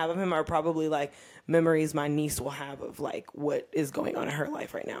 memories I have of him are probably like memories my niece will have of like what is going on in her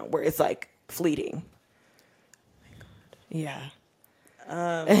life right now, where it's like fleeting. Yeah.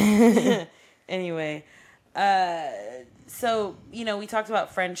 Anyway, so, you know, we talked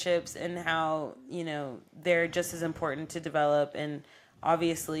about friendships and how, you know, they're just as important to develop. And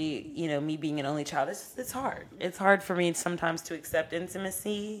obviously, you know, me being an only child, it's hard. It's hard for me sometimes to accept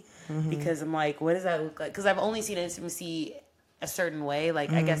intimacy because I'm like, what does that look like? Because I've only seen intimacy a certain way,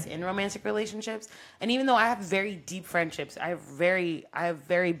 like I guess in romantic relationships. And even though I have very deep friendships, I have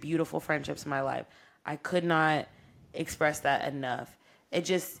very beautiful friendships in my life, I could not express that enough.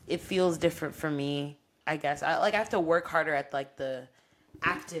 It feels different for me, I guess. I have to work harder at like the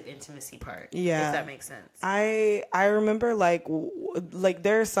active intimacy part. Yeah. If that makes sense. I remember like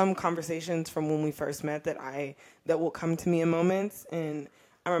there are some conversations from when we first met that will come to me in moments, and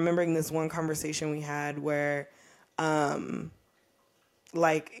I'm remembering this one conversation we had where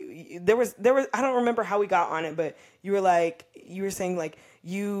like there was I don't remember how we got on it, but you were saying like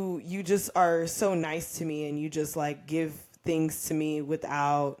you just are so nice to me, and you just like give things to me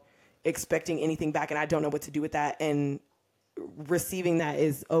without expecting anything back, and I don't know what to do with that, and receiving that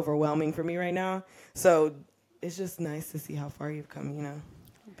is overwhelming for me right now. So it's just nice to see how far you've come, you know.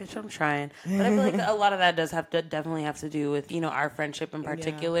 Bitch, I'm trying. But I feel like a lot of that does definitely have to do with, you know, our friendship in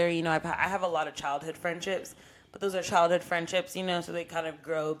particular. Yeah. You know, I have a lot of childhood friendships, but those are childhood friendships, you know, so they kind of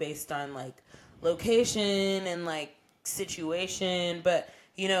grow based on like location and like situation. But,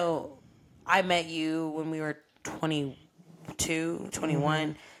 you know, I met you when we were 22,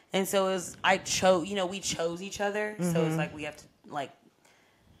 21. And so it was, we chose each other. So it's like we have to like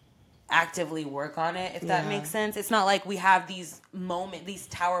actively work on it, if that makes sense. It's not like we have these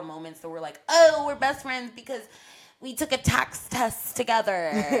tower moments that we're like, oh, we're best friends because we took a tax test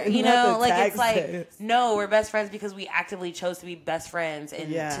together. You know, like it's like, test. No, we're best friends because we actively chose to be best friends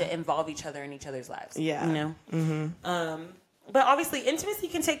and to involve each other in each other's lives. Yeah. You know? Mm-hmm. But obviously intimacy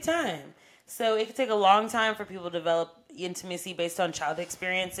can take time. So it can take a long time for people to develop intimacy based on childhood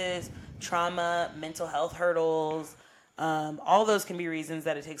experiences, trauma, mental health hurdles. All those can be reasons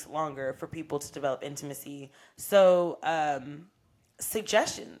that it takes longer for people to develop intimacy. So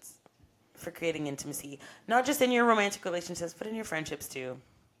suggestions for creating intimacy, not just in your romantic relationships, but in your friendships too.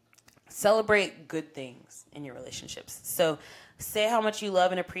 Celebrate good things in your relationships. So say how much you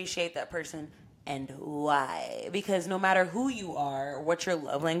love and appreciate that person and why. Because no matter who you are or what your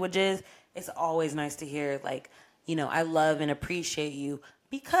love language is, it's always nice to hear like, you know, I love and appreciate you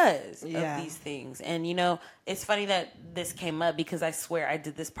because of these things. And, you know, it's funny that this came up because I swear I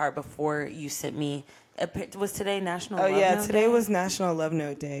did this part before you sent me. Was today National Love Note Day? Oh, yeah, today was National Love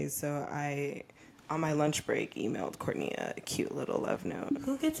Note Day. So I, on my lunch break, emailed Courtney a cute little love note.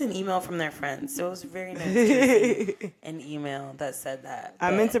 Who gets an email from their friends? So it was very nice to see an email that said that.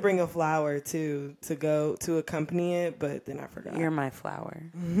 I meant to bring a flower, too, to accompany it, but then I forgot. You're my flower.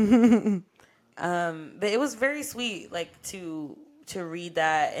 But it was very sweet, like, to read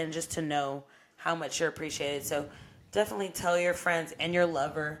that and just to know how much you're appreciated. So definitely tell your friends and your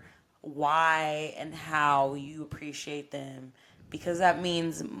lover why and how you appreciate them, because that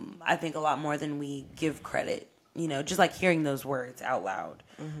means, I think, a lot more than we give credit, you know, just like hearing those words out loud.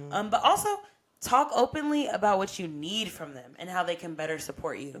 Mm-hmm. But also talk openly about what you need from them and how they can better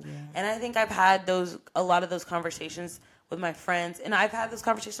support you. Yeah. And I think I've had a lot of those conversations with my friends, and I've had those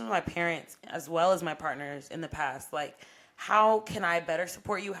conversations with my parents as well as my partners in the past. Like, how can I better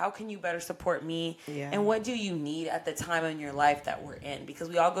support you? How can you better support me? Yeah. And what do you need at the time in your life that we're in? Because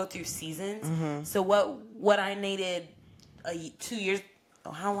we all go through seasons. So what I needed 2 years. Oh,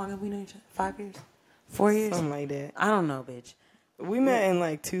 how long have we known each other? 5 years? 4 years? Something like that. I don't know, bitch. We met in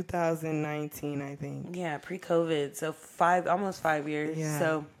like 2019, I think. Yeah, pre-COVID. So almost 5 years. Yeah.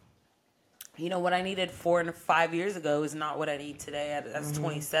 So, what I needed 4 and 5 years ago is not what I need today as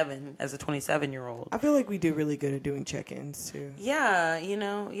 27, as a 27-year-old. I feel like we do really good at doing check-ins too. Yeah,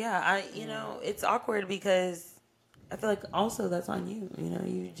 it's awkward because I feel like also that's on you.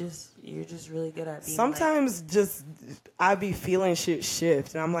 You're just really good at being sometimes just I be feeling shit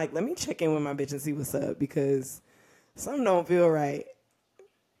shift and I'm like, let me check in with my bitch and see what's up because something don't feel right.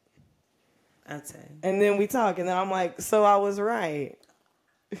 I'd say. And then we talk and then I'm like, so I was right.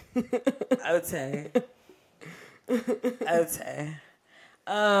 I would say.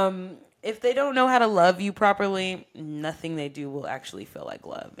 If they don't know how to love you properly, nothing they do will actually feel like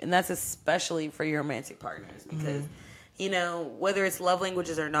love. And that's especially for your romantic partners because, whether it's love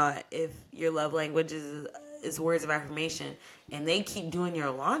languages or not, if your love language is words of affirmation and they keep doing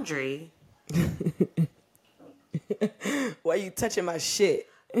your laundry. Why you touching my shit?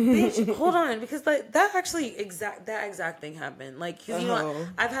 Bitch, hold on, because that exact thing happened. Like, cause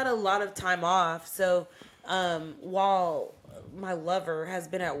I've had a lot of time off, so while my lover has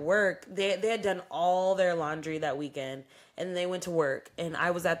been at work, they had done all their laundry that weekend, and they went to work, and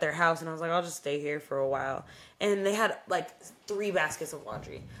I was at their house, and I was like, I'll just stay here for a while, and they had like 3 baskets of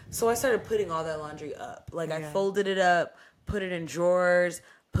laundry, so I started putting all that laundry up. Like, I folded it up, put it in drawers,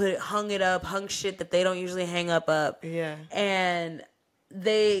 hung shit that they don't usually hang up. Yeah, and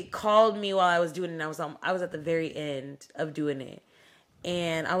they called me while I was doing it, and I was at the very end of doing it.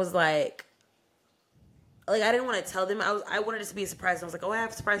 And I was like I didn't want to tell them. I wanted it to be a surprise. I was like, oh, I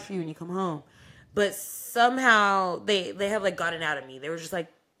have a surprise for you when you come home. But somehow they have like gotten out of me. They were just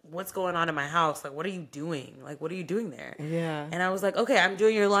like, what's going on in my house? Like, what are you doing? Like, what are you doing there? Yeah. And I was like, okay, I'm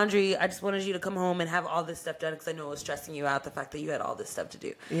doing your laundry. I just wanted you to come home and have all this stuff done because I know it was stressing you out, the fact that you had all this stuff to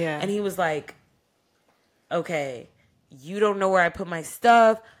do. Yeah. And he was like, okay, you don't know where I put my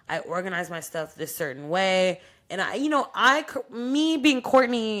stuff. I organize my stuff this certain way. And me being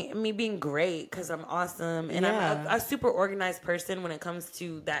Courtney, me being great because I'm awesome. And I'm a super organized person when it comes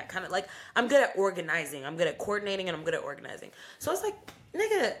to that kind of, like, I'm good at organizing. I'm good at coordinating and I'm good at organizing. So I was like,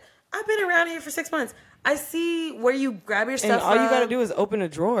 nigga, I've been around here for 6 months. I see where you grab your stuff from. And all you got to from. do is open a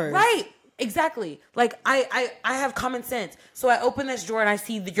drawer. Right. Exactly. Like, I have common sense. So I open this drawer and I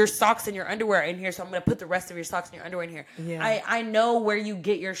see your socks and your underwear in here. So I'm going to put the rest of your socks and your underwear in here. Yeah. I know where you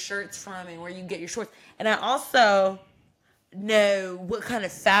get your shirts from and where you get your shorts. And I also know what kind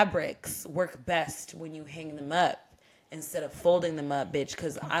of fabrics work best when you hang them up instead of folding them up, bitch.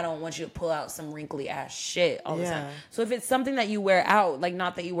 Because I don't want you to pull out some wrinkly ass shit all the time. So if it's something that you wear out, like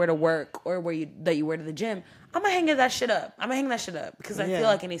not that you wear to work or that you wear to the gym, I'm going to hang that shit up. Because I feel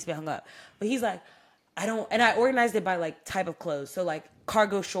like it needs to be hung up. But he's like, I don't, and I organized it by like type of clothes. So like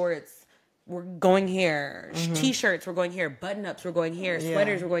cargo shorts, we're going here. T-shirts, we're going here. Button-ups, we're going here.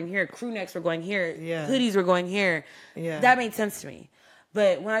 Sweaters, we're going here. Crew necks, we're going here. Hoodies, we're going here. That made sense to me.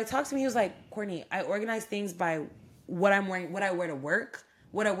 But when I talked to him, he was like, Courtney, I organize things by what I'm wearing, what I wear to work,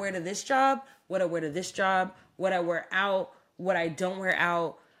 what I wear to this job, what I wear to this job, what I wear out, what I don't wear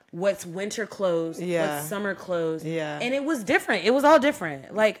out, what's winter clothes, what's summer clothes. And it was different. It was all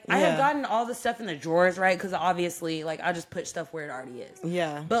different. Like, I had gotten all the stuff in the drawers, right? Because obviously, like, I just put stuff where it already is.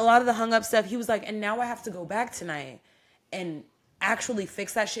 But a lot of the hung up stuff, he was like, and now I have to go back tonight and actually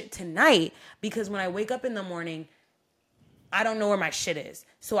fix that shit tonight because when I wake up in the morning, I don't know where my shit is.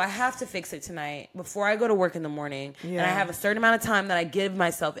 So I have to fix it tonight before I go to work in the morning. And I have a certain amount of time that I give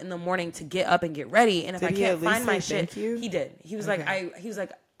myself in the morning to get up and get ready. And if I can't find my shit, he did. He was like,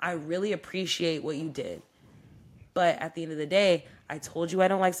 I really appreciate what you did. But at the end of the day, I told you I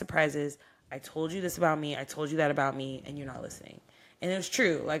don't like surprises. I told you this about me. I told you that about me, and you're not listening. And it was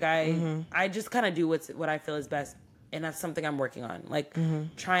true. Like, I just kind of do what I feel is best. And that's something I'm working on. Like,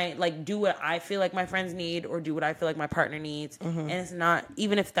 do what I feel like my friends need or do what I feel like my partner needs. And it's not,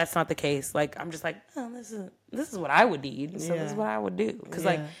 even if that's not the case, like, I'm just like, oh, this is what I would need. So this is what I would do. Because,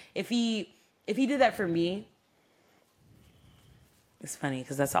 like, if he did that for me, it's funny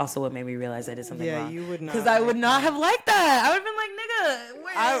because that's also what made me realize I did something wrong. Yeah, you would not. Because I would not have liked that. I would have been like, nigga,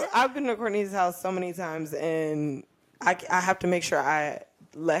 where? I've been to Courtney's house so many times, and I have to make sure I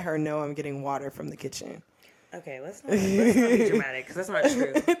let her know I'm getting water from the kitchen. Okay, let's not be dramatic because that's not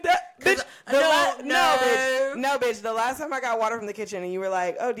true. Bitch, no, bitch. The last time I got water from the kitchen, and you were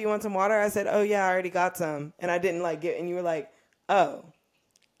like, "Oh, do you want some water?" I said, "Oh yeah, I already got some," and I didn't like get, and you were like, "Oh."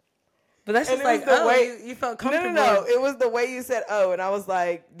 But that's just And it like, was the oh, way- you felt comfortable. No. It was the way you said, oh. And I was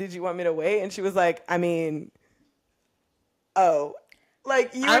like, did you want me to wait? And she was like, I mean, oh.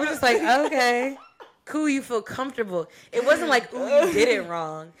 Like, you I were was just like, okay, cool, you feel comfortable. It wasn't like, ooh, you did it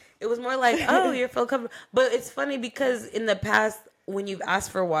wrong. It was more like, oh, you feel comfortable. But it's funny because in the past, when you've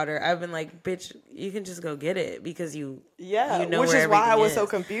asked for water, I've been like, bitch, you can just go get it because you know which where is why I everything was is. so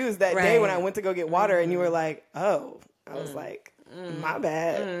confused that day when I went to go get water and you were like, oh. I was like, my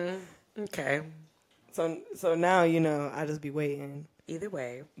bad. Okay. So now, you know, I just be waiting. Either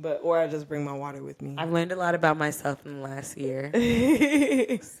way. Or I just bring my water with me. I've learned a lot about myself in the last year.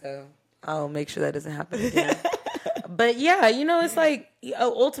 So I'll make sure that doesn't happen again. But yeah, you know, it's like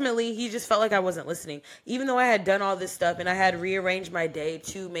ultimately he just felt like I wasn't listening. Even though I had done all this stuff and I had rearranged my day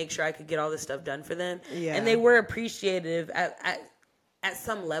to make sure I could get all this stuff done for them. Yeah. And they were appreciative at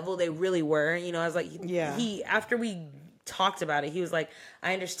some level. They really were. You know, I was like, he after we talked about it, he was like,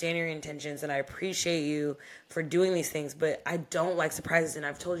 I understand your intentions and I appreciate you for doing these things, but I don't like surprises, and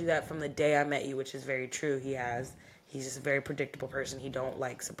I've told you that from the day I met you, which is very true. He's just a very predictable person. He don't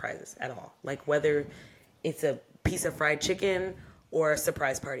like surprises at all. Like whether it's a piece of fried chicken or a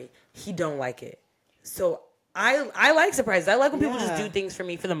surprise party, he don't like it. So I like surprises. I like when people just do things for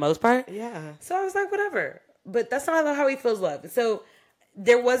me for the most part. Yeah. So I was like, whatever. But that's not how he feels love. So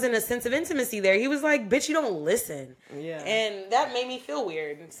there wasn't a sense of intimacy there. He was like, bitch, you don't listen. Yeah. And that made me feel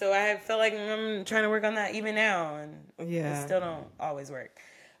weird. So I felt like I'm trying to work on that even now. And it still don't always work.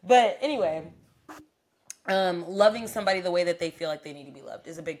 But anyway, loving somebody the way that they feel like they need to be loved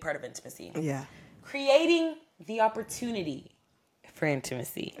is a big part of intimacy. Yeah. Creating the opportunity for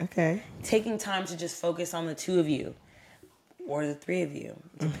intimacy. Okay. Taking time to just focus on the two of you or the three of you,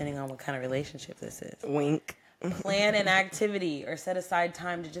 depending on what kind of relationship this is. Wink. Plan an activity or set aside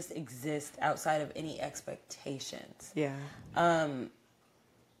time to just exist outside of any expectations. Yeah. You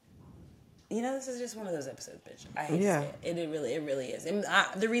know, this is just one of those episodes, bitch. I hate to say it. It really is. And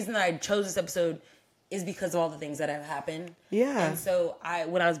the reason that I chose this episode is because of all the things that have happened. Yeah. And so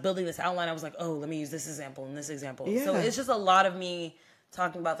when I was building this outline, I was like, oh, let me use this example and this example. Yeah. So it's just a lot of me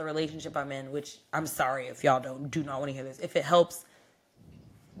talking about the relationship I'm in, which I'm sorry if y'all do not want to hear this. If it helps,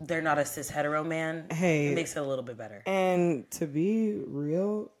 they're not a cis hetero man. Hey, it makes it a little bit better. And to be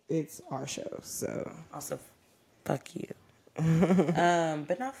real, it's our show, so also fuck you.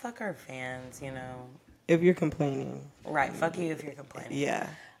 But not fuck our fans, you know. If you're complaining, right? Fuck you if you're complaining. Yeah.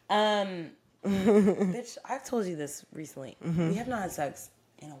 Bitch, I've told you this recently. Mm-hmm. We have not had sex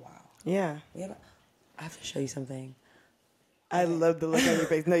in a while. Yeah. I have to show you something. I love the look on your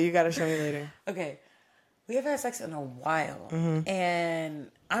face. No, you got to show me later. Okay. We have had sex in a while. Mm-hmm. And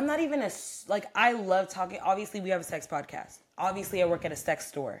I'm not even I love talking. Obviously, we have a sex podcast. Obviously, I work at a sex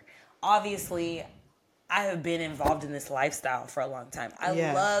store. Obviously, I have been involved in this lifestyle for a long time. I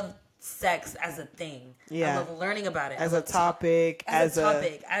love sex as a thing. Yeah. I love learning about it. As a topic. As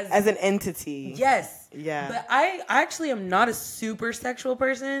an entity. Yes. Yeah. But I actually am not a super sexual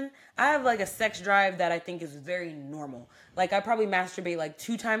person. I have like a sex drive that I think is very normal. Like I probably masturbate like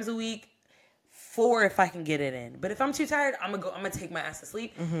 2 times a week. 4 if I can get it in. But if I'm too tired, I'm gonna take my ass to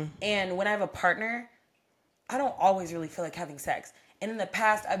sleep. Mm-hmm. And when I have a partner, I don't always really feel like having sex. And in the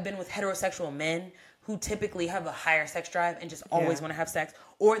past, I've been with heterosexual men who typically have a higher sex drive and just always want to have sex.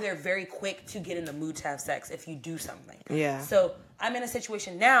 Or they're very quick to get in the mood to have sex if you do something. Yeah. So I'm in a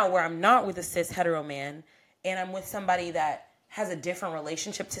situation now where I'm not with a cis hetero man and I'm with somebody that has a different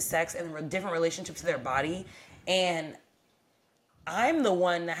relationship to sex and a different relationship to their body. And I'm the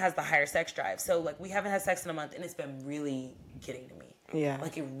one that has the higher sex drive. So, like, we haven't had sex in a month, and it's been really getting to me. Yeah.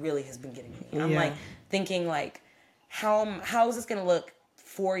 Like, it really has been getting to me. I'm, like, thinking, like, how is this going to look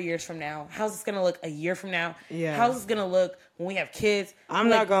 4 years from now? How's this going to look a year from now? Yeah. How's this going to look when we have kids? I'm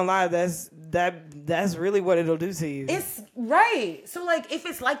not going to lie. That's really what it'll do to you. It's right. So, like, if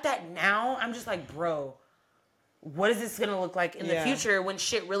it's like that now, I'm just like, bro, what is this going to look like in the future when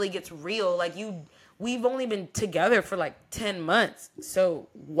shit really gets real? Like, we've only been together for like 10 months. So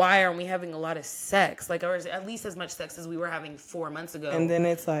why aren't we having a lot of sex? Like, or at least as much sex as we were having 4 months ago. And then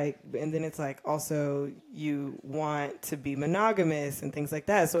it's like also you want to be monogamous and things like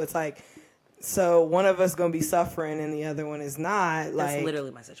that. So it's like, so one of us going to be suffering and the other one is not. Like, that's literally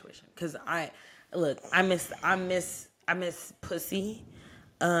my situation. Cause I miss pussy.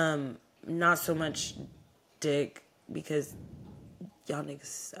 Not so much dick because y'all niggas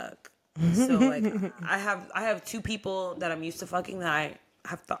suck. So like I have 2 people that I'm used to fucking that I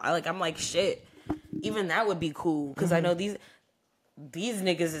have I'm like shit. Even that would be cool because I know these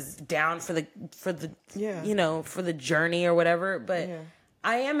niggas is down for the you know, for the journey or whatever. But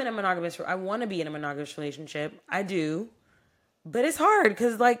I am in a monogamous. I want to be in a monogamous relationship. I do, But it's hard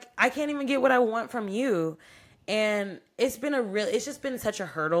because, like, I can't even get what I want from you. And it's just been such a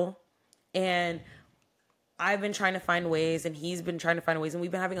hurdle. And I've been trying to find ways, and he's been trying to find ways. And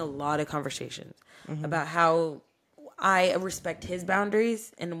we've been having a lot of conversations about how I respect his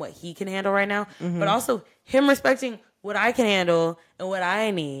boundaries and what he can handle right now, but also him respecting what I can handle and what I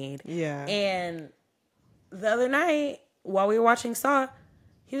need. Yeah. And the other night, while we were watching Saw,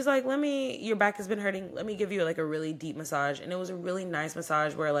 he was like, your back has been hurting. Let me give you like a really deep massage. And it was a really nice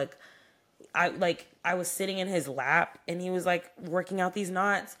massage where I was sitting in his lap and he was like working out these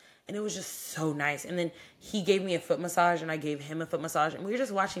knots, and it was just so nice. And then he gave me a foot massage and I gave him a foot massage, and we were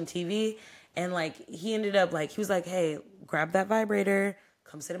just watching TV, and like he ended up like, he was like, hey, grab that vibrator,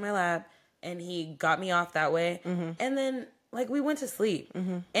 come sit in my lap. And he got me off that way. And then like we went to sleep,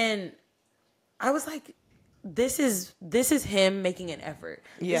 and I was like, this is him making an effort.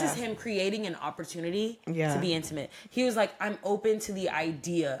 Yeah. This is him creating an opportunity Yeah. to be intimate. He was like, I'm open to the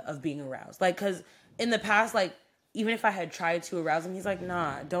idea of being aroused. Like, cause in the past, like, even if I had tried to arouse him, he's like,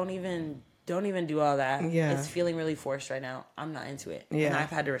 nah, don't even do all that. Yeah. It's feeling really forced right now. I'm not into it. Yeah. And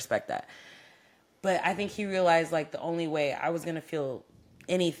I've had to respect that. But I think he realized like the only way I was going to feel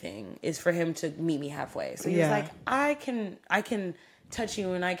anything is for him to meet me halfway. So he was like, I can touch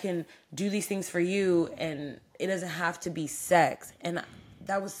you and I can do these things for you, and it doesn't have to be sex. And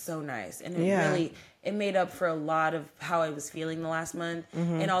that was so nice. And it made up for a lot of how I was feeling the last month.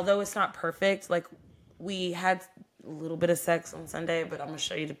 And although it's not perfect, like we had a little bit of sex on Sunday, but I'm going to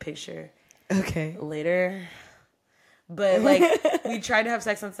show you the picture later. But like we tried to have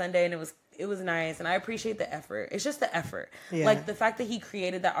sex on Sunday, and it was nice, and I appreciate the effort. It's just the effort. Yeah. Like the fact that he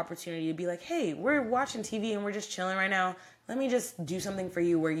created that opportunity to be like, hey, we're watching TV and we're just chilling right now. Let me just do something for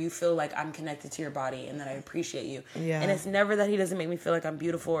you where you feel like I'm connected to your body and that I appreciate you. Yeah. And it's never that he doesn't make me feel like I'm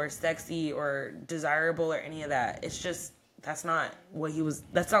beautiful or sexy or desirable or any of that. It's just that's not where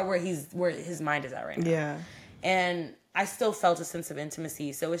his mind is at right now. Yeah. And I still felt a sense of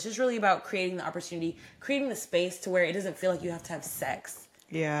intimacy. So it's just really about creating the opportunity, creating the space to where it doesn't feel like you have to have sex.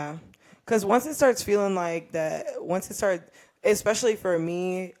 Yeah. Because once it starts feeling like that, especially for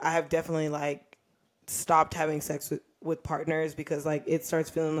me, I have definitely like stopped having sex with partners, because like it starts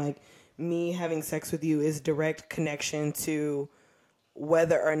feeling like me having sex with you is direct connection to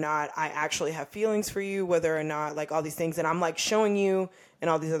whether or not I actually have feelings for you, whether or not like all these things. And I'm like showing you in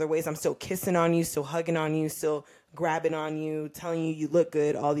all these other ways. I'm still kissing on you, still hugging on you, still grabbing on you, telling you look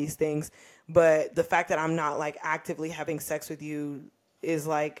good, all these things. But the fact that I'm not like actively having sex with you is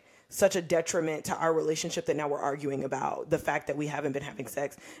like such a detriment to our relationship that now we're arguing about the fact that we haven't been having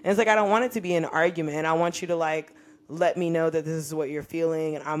sex. And it's like, I don't want it to be an argument. I want you to like let me know that this is what you're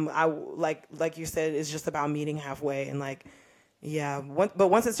feeling. And I like you said, it's just about meeting halfway. And like, yeah. But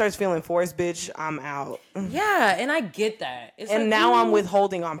once it starts feeling forced, bitch, I'm out. Yeah. And I get that. It's and like, now I'm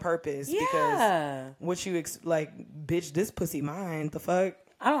withholding on purpose. Yeah. Because what you like, bitch, this pussy mine. The fuck?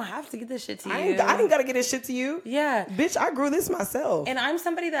 I don't have to get this shit to you. I ain't gotta get this shit to you. Yeah. Bitch, I grew this myself. And I'm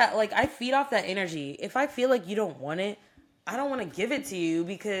somebody that, like, I feed off that energy. If I feel like you don't want it, I don't want to give it to you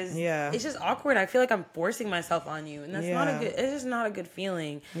because it's just awkward. I feel like I'm forcing myself on you. And that's it's just not a good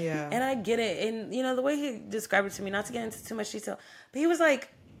feeling. Yeah. And I get it. And, you know, the way he described it to me, not to get into too much detail, but he was like,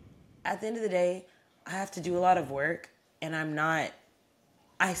 at the end of the day, I have to do a lot of work, and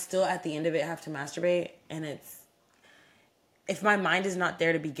I still, at the end of it, have to masturbate. And if my mind is not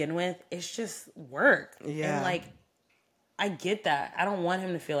there to begin with, it's just work. Yeah. And like, I get that. I don't want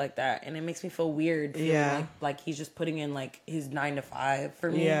him to feel like that. And it makes me feel weird feeling like he's just putting in like his 9 to 5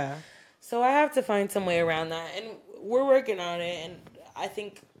 for me. Yeah. So I have to find some way around that. And we're working on it. And I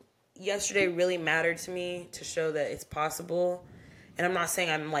think yesterday really mattered to me to show that it's possible. And I'm not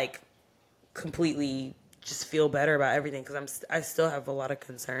saying I'm like completely just feel better about everything, because I still have a lot of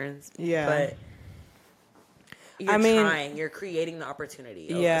concerns. Yeah. But you're creating the opportunity.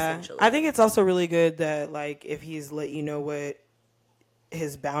 Yeah. I think it's also really good that like if he's let you know what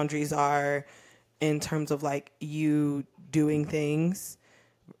his boundaries are in terms of like you doing things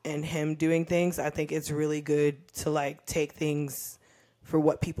and him doing things. I think it's really good to like take things for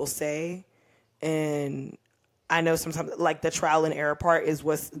what people say. And I know sometimes like the trial and error part is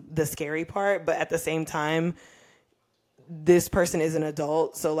what's the scary part, but at the same time, this person is an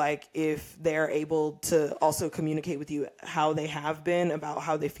adult, so like if they're able to also communicate with you how they have been about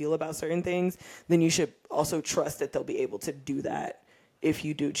how they feel about certain things, then you should also trust that they'll be able to do that if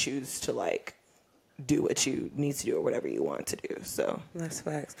you do choose to like do what you need to do or whatever you want to do. So that's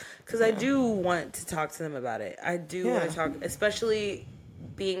facts. Because I do want to talk to them about it. I do want to talk, especially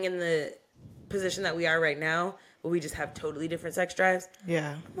being in the position that we are right now, where we just have totally different sex drives.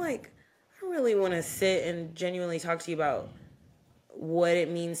 Yeah, I'm like, I really want to sit and genuinely talk to you about what it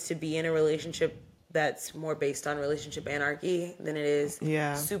means to be in a relationship that's more based on relationship anarchy than it is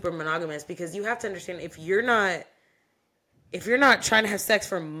super monogamous. Because you have to understand, if you're not trying to have sex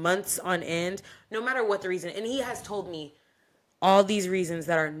for months on end, no matter what the reason, and he has told me all these reasons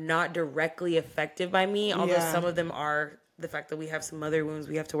that are not directly affected by me, although some of them are the fact that we have some mother wounds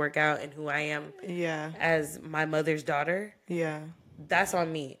we have to work out, and who I am as my mother's daughter. Yeah. That's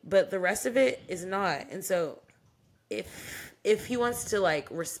on me. But the rest of it is not. And so if he wants to like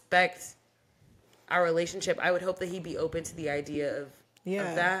respect our relationship, I would hope that he'd be open to the idea of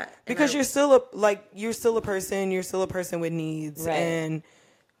that. Because you're still a person, you're still a person with needs. Right. And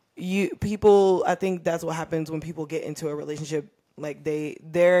I think that's what happens when people get into a relationship. Like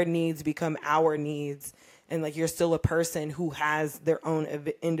their needs become our needs, and like you're still a person who has their own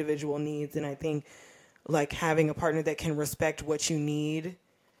individual needs. And I think like having a partner that can respect what you need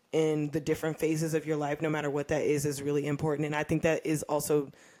in the different phases of your life, no matter what that is really important. And I think that is also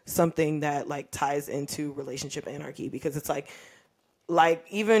something that like ties into relationship anarchy, because it's like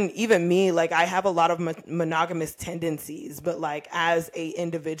even me, like I have a lot of monogamous tendencies, but like as a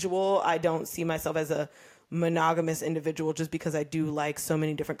individual, I don't see myself as a monogamous individual, just because I do like so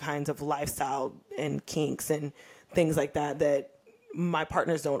many different kinds of lifestyle and kinks and things like that my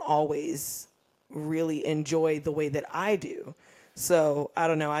partners don't always really enjoy the way that I do. So I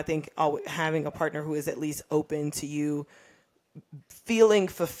don't know. I think having a partner who is at least open to you feeling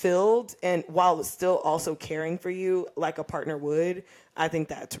fulfilled, and while still also caring for you like a partner would, I think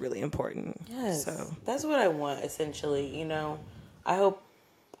that's really important. Yes, so that's what I want, essentially. You know, I hope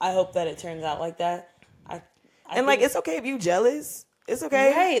that it turns out like that. And like, it's okay if you jealous. It's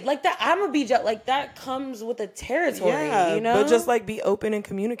okay. Right. Like that, I'm gonna be jealous. Like that comes with the territory, you know? But just like be open and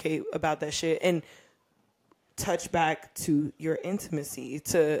communicate about that shit, and touch back to your intimacy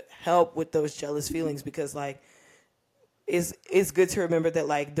to help with those jealous feelings, because like it's good to remember that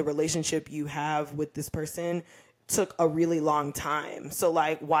like the relationship you have with this person took a really long time. So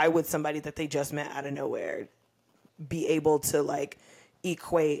like, why would somebody that they just met out of nowhere be able to like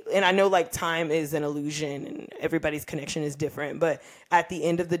equate? And I know like time is an illusion and everybody's connection is different, but at the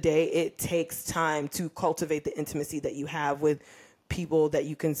end of the day, it takes time to cultivate the intimacy that you have with people that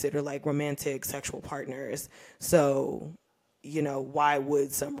you consider like romantic sexual partners. So, you know, why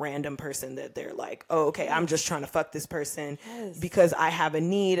would some random person that they're like, oh, okay, I'm just trying to fuck this person because I have a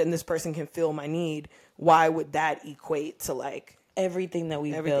need and this person can fill my need, why would that equate to like everything that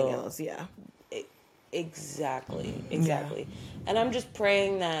we everything build? Else? Yeah. Exactly. Yeah. And I'm just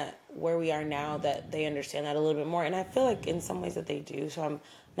praying that where we are now, that they understand that a little bit more. And I feel like in some ways that they do. So I'm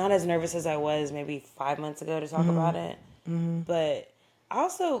not as nervous as I was maybe 5 months ago to talk about it. Mm-hmm. But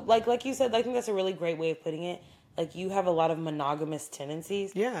also, like you said, I think that's a really great way of putting it. Like, you have a lot of monogamous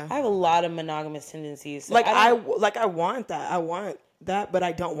tendencies. Yeah. I have a lot of monogamous tendencies. So I want that. I want that, but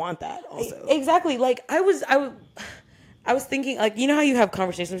I don't want that also. Exactly. Like, I was thinking, like, you know how you have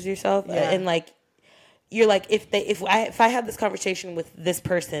conversations with yourself? Yeah. And, like, you're like, if I had this conversation with this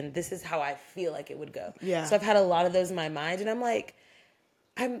person, this is how I feel like it would go. Yeah. So I've had a lot of those in my mind, and I'm like,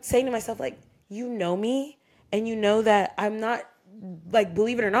 I'm saying to myself, like, you know me, and you know that I'm not, like,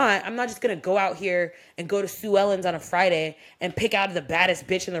 believe it or not, I'm not just gonna go out here and go to Sue Ellen's on a Friday and pick out the baddest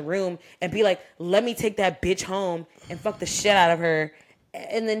bitch in the room and be like, let me take that bitch home and fuck the shit out of her,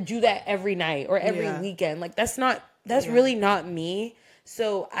 and then do that every night or every weekend. Like, that's really not me.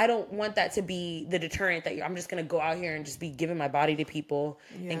 So I don't want that to be the deterrent that I'm just going to go out here and just be giving my body to people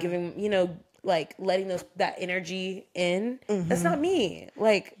and giving, you know, like letting that energy in. Mm-hmm. That's not me.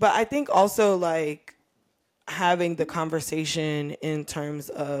 Like, but I think also like having the conversation in terms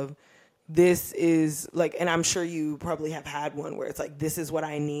of this is like, and I'm sure you probably have had one where it's like, this is what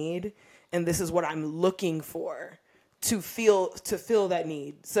I need and this is what I'm looking for to fill that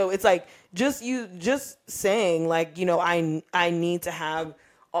need. So it's like just saying like, you know, I need to have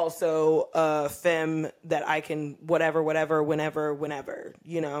also a femme that I can whatever whenever,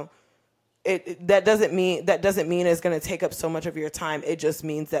 you know. That doesn't mean it's going to take up so much of your time. It just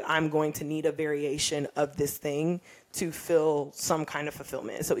means that I'm going to need a variation of this thing to fill some kind of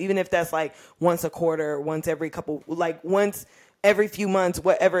fulfillment. So even if that's like once a quarter, once every couple, like once every few months,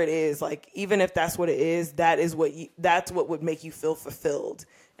 whatever it is, like even if that's what it is, that's what would make you feel fulfilled.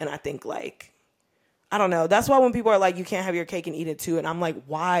 And I think like, I don't know. That's why when people are like, you can't have your cake and eat it too. And I'm like,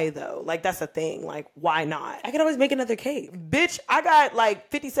 why though? Like, that's the thing. Like, why not? I can always make another cake. Bitch, I got like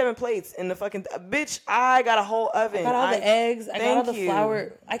 57 plates in the fucking, bitch, I got a whole oven. I got all the eggs. I got all the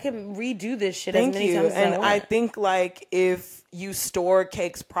flour. I can redo this shit as many times as I want. And I think like if you store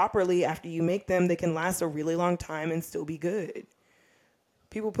cakes properly after you make them, they can last a really long time and still be good.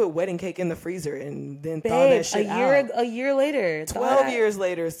 People put wedding cake in the freezer and then thaw that shit out. A year later. 12 years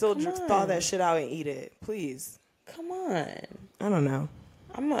later, still thaw that shit out and eat it. Please. Come on. I don't know.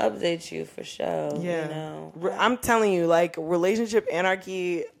 I'm going to update you for sure. Yeah. You know? I'm telling you, like, relationship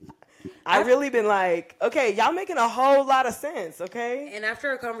anarchy, I've really been like, okay, y'all making a whole lot of sense, okay? And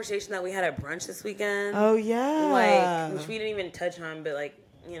after a conversation that we had at brunch this weekend. Oh, yeah. Like, which we didn't even touch on, but, like,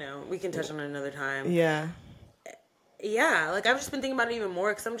 you know, we can touch on it another time. Yeah. Yeah, like, I've just been thinking about it even more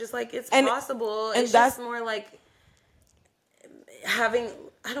because I'm just like, it's possible. And it's just more like having,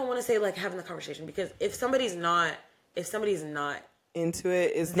 I don't want to say like having the conversation because if somebody's not into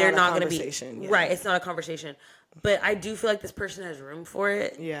it, it's they're not going to be yeah. Right. It's not a conversation, but I do feel like this person has room for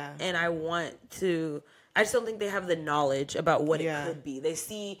it. Yeah. And I just don't think they have the knowledge about what it could be.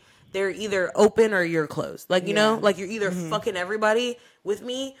 They're either open or you're closed. Like, you know, like you're either fucking everybody with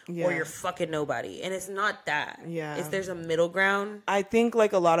me or you're fucking nobody. And it's not that. Yeah. There's a middle ground. I think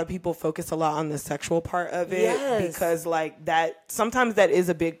like a lot of people focus a lot on the sexual part of it because like that, sometimes that is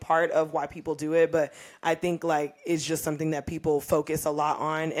a big part of why people do it. But I think like it's just something that people focus a lot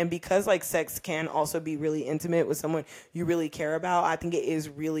on. And because like sex can also be really intimate with someone you really care about, I think it is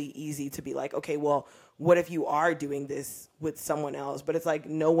really easy to be like, okay, well, what if you are doing this with someone else? But it's like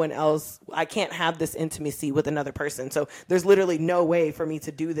no one else, I can't have this intimacy with another person. So there's literally no way for me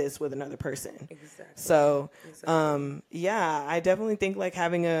to do this with another person. Exactly. So, yeah, I definitely think like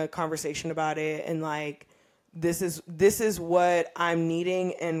having a conversation about it and like, this is what I'm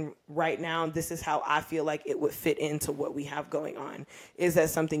needing. And right now, this is how I feel like it would fit into what we have going on. Is that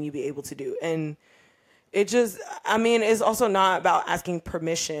something you'd be able to do? And it just, I mean, it's also not about asking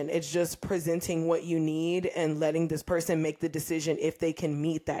permission. It's just presenting what you need and letting this person make the decision if they can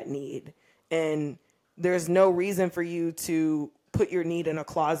meet that need. And there's no reason for you to put your need in a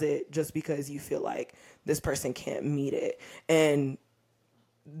closet just because you feel like this person can't meet it. And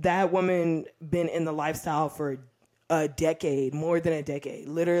that woman been in the lifestyle for a decade, more than a decade,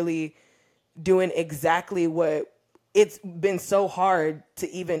 literally doing exactly what it's been so hard to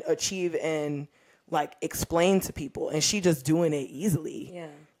even achieve and like explain to people, and she just doing it easily. Yeah.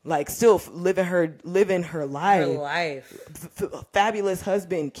 Like still living her life. Her life. Fabulous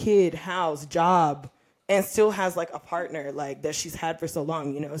husband, kid, house, job, and still has like a partner like that she's had for so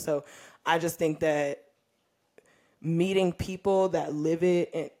long, you know? So I just think that meeting people that live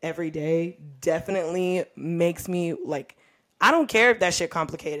it every day definitely makes me like, I don't care if that shit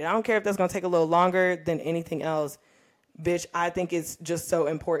complicated. I don't care if that's going to take a little longer than anything else. Bitch, I think it's just so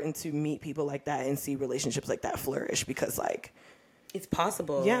important to meet people like that and see relationships like that flourish because, like... It's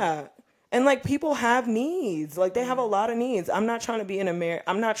possible. Yeah. And, like, people have needs. Like, they have a lot of needs. I'm not trying to be in a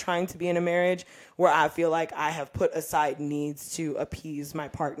marriage where I feel like I have put aside needs to appease my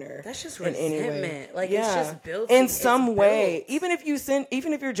partner. That's just in any way. resentment. Like, it's just built. In some way. Even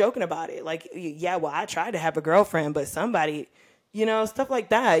if you're joking about it. Like, yeah, well, I tried to have a girlfriend, but somebody... You know, stuff like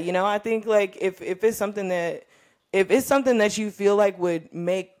that. You know, I think, like, if it's something that you feel like would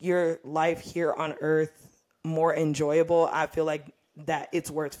make your life here on earth more enjoyable, I feel like that it's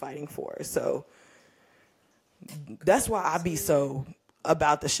worth fighting for. So that's why I be so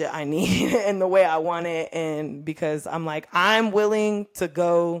about the shit I need and the way I want it. And because I'm like, I'm willing to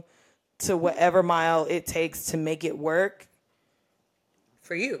go to whatever mile it takes to make it work.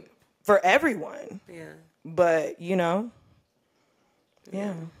 For you. For everyone. Yeah. But, you know,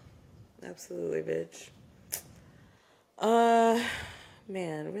 yeah. Absolutely, bitch.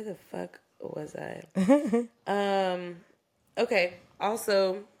 Man, where the fuck was I? Okay.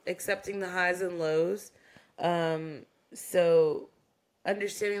 Also, accepting the highs and lows. So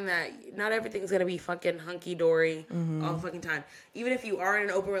understanding that not everything's gonna be fucking hunky dory all the fucking time. Even if you are in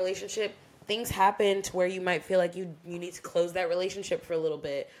an open relationship, things happen to where you might feel like you need to close that relationship for a little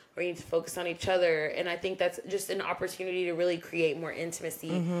bit, or you need to focus on each other. And I think that's just an opportunity to really create more intimacy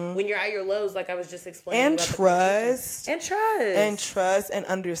when you're at your lows, like I was just explaining. And trust. And trust and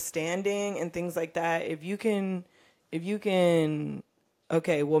understanding and things like that. If you can,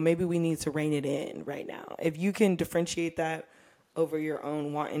 okay, well, maybe we need to rein it in right now. If you can differentiate that over your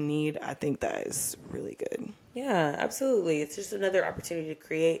own want and need, I think that is really good. Yeah, absolutely. It's just another opportunity to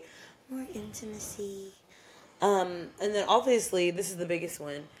create more intimacy. And then obviously, this is the biggest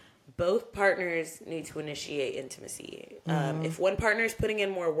one. Both partners need to initiate intimacy. If one partner is putting in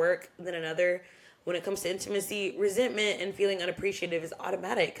more work than another, when it comes to intimacy, resentment and feeling unappreciative is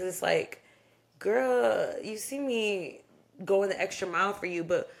automatic. Because it's like, girl, you see me going the extra mile for you,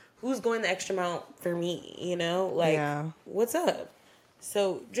 but who's going the extra mile for me? You know? Like, what's up?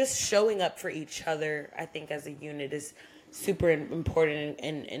 So just showing up for each other, I think, as a unit is super important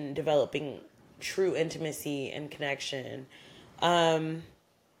in developing true intimacy and connection.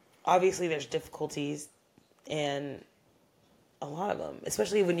 obviously there's difficulties and a lot of them,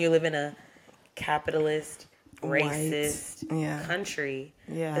 especially when you live in a capitalist, racist country.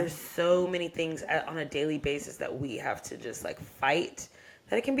 Yeah. There's so many things on a daily basis that we have to just like fight,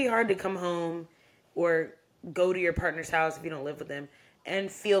 that it can be hard to come home or go to your partner's house if you don't live with them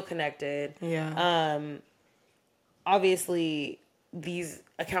and feel connected. Yeah. Obviously these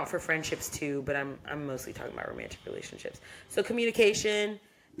account for friendships too, but I'm mostly talking about romantic relationships. So communication,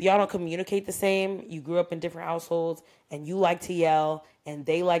 y'all don't communicate the same. You grew up in different households and you like to yell and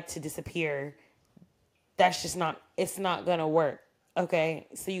they like to disappear. That's just not, it's not going to work. Okay.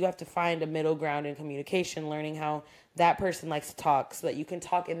 So you have to find a middle ground in communication, learning how that person likes to talk so that you can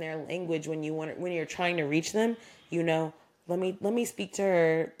talk in their language when you're trying to reach them. You know, let me speak to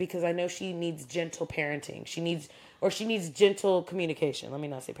her because I know she needs gentle parenting. She needs gentle communication. Let me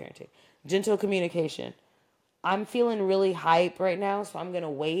not say parenting. Gentle communication. I'm feeling really hype right now, so I'm going to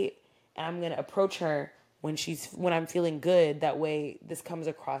wait and I'm going to approach her when I'm feeling good. That way this comes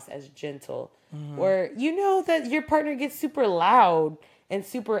across as gentle. Mm-hmm. Or you know that your partner gets super loud and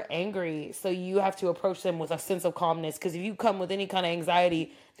super angry, so you have to approach them with a sense of calmness, because if you come with any kind of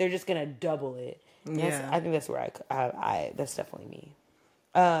anxiety, they're just going to double it. Yeah. I think that's where I that's definitely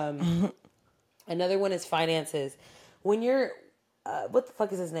me. Another one is finances. When you're, what the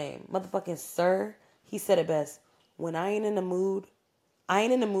fuck is his name? Motherfucking Sir. He said it best. When I ain't in the mood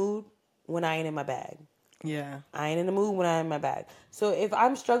when I ain't in my bag. Yeah. I ain't in the mood when I'm in my bag. So if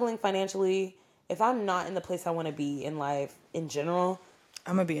I'm struggling financially, if I'm not in the place I want to be in life in general,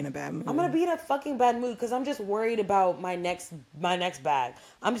 I'm going to be in a bad mood. I'm going to be in a fucking bad mood because I'm just worried about my next bag.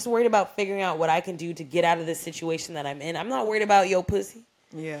 I'm just worried about figuring out what I can do to get out of this situation that I'm in. I'm not worried about yo pussy.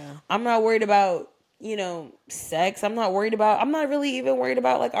 Yeah. I'm not worried about, sex. I'm not really even worried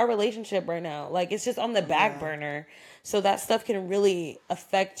about like our relationship right now. Like it's just on the back burner. So that stuff can really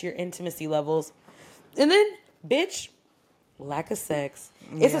affect your intimacy levels. And then, bitch, lack of sex.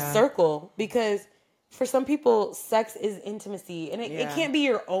 It's a circle because for some people, sex is intimacy, and it can't be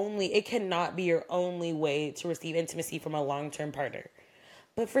it cannot be your only way to receive intimacy from a long-term partner.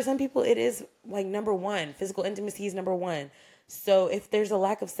 But for some people, it is like number one. Physical intimacy is number one. So if there's a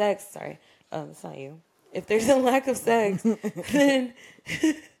lack of sex, it's not you. If there's a lack of sex, then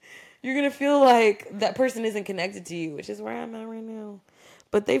you're going to feel like that person isn't connected to you, which is where I'm at right now.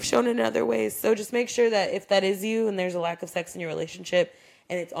 But they've shown it in other ways. So just make sure that if that is you and there's a lack of sex in your relationship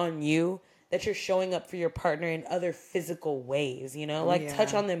and it's on you, that you're showing up for your partner in other physical ways,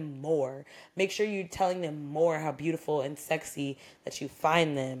 touch on them more. Make sure you're telling them more how beautiful and sexy that you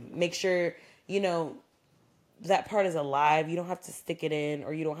find them. Make sure, that part is alive. You don't have to stick it in,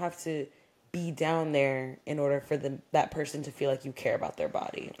 or you don't have to be down there in order for that person to feel like you care about their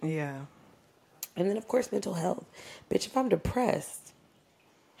body. Yeah. And then, of course, mental health. Bitch, if I'm depressed,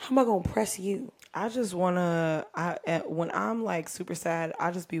 how am I going to press you? I just want to, when I'm like super sad,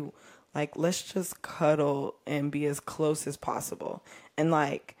 I just be like, let's just cuddle and be as close as possible. And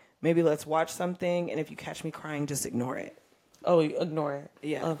like, maybe let's watch something. And if you catch me crying, just ignore it. Oh, ignore it.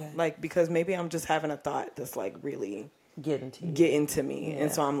 Yeah. Okay. Like, because maybe I'm just having a thought that's like really getting to me. Yeah.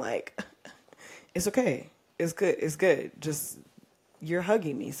 And so I'm like, it's okay. It's good. It's good. Just, you're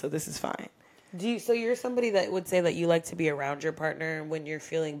hugging me. So this is fine. So you're somebody that would say that you like to be around your partner when you're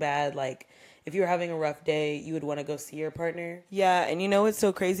feeling bad, like, if you're having a rough day, you would want to go see your partner? Yeah, and what's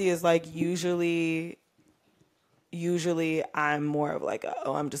so crazy is like usually I'm more of like,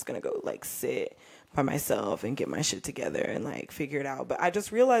 I'm just going to go like sit by myself and get my shit together and like figure it out. But I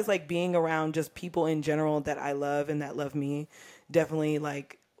just realized like being around just people in general that I love and that love me, definitely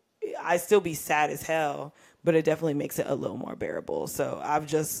like I still be sad as hell, but it definitely makes it a little more bearable. So I've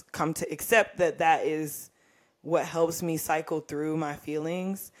just come to accept that is what helps me cycle through my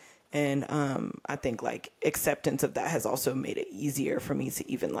feelings. And I think, like, acceptance of that has also made it easier for me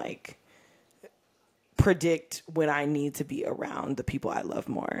to even, like, predict when I need to be around the people I love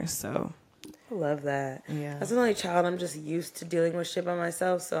more. So I love that. Yeah. As an only child, I'm just used to dealing with shit by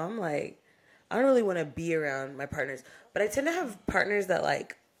myself. So I'm like, I don't really want to be around my partners. But I tend to have partners that,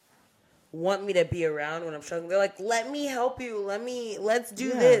 like, want me to be around when I'm struggling. They're like, let me help you. Let's do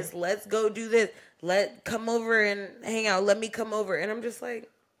this. Let's go do this. Come over and hang out. Let me come over. And I'm just like,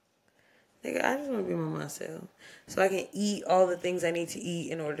 nigga, I just want to be by myself so I can eat all the things I need to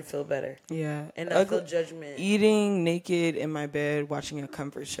eat in order to feel better. Yeah. And not feel judgment. Eating naked in my bed, watching a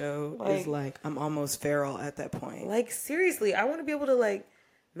comfort show is like, I'm almost feral at that point. Like, seriously, I want to be able to, like,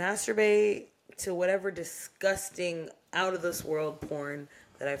 masturbate to whatever disgusting, out of this world porn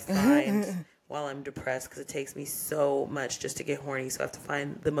that I find while I'm depressed, because it takes me so much just to get horny. So I have to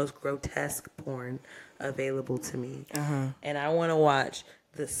find the most grotesque porn available to me. Uh-huh. And I want to watch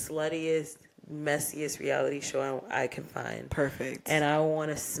the sluttiest, messiest reality show I can find. Perfect. And I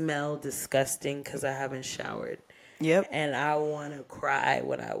want to smell disgusting because I haven't showered. Yep. And I want to cry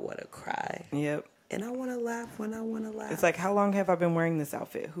when I want to cry. Yep. And I want to laugh when I want to laugh. It's like, how long have I been wearing this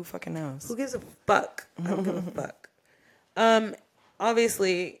outfit? Who fucking knows? Who gives a fuck? I don't give a fuck.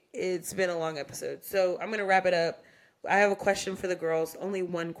 Obviously, it's been a long episode, so I'm going to wrap it up. I have a question for the girls. Only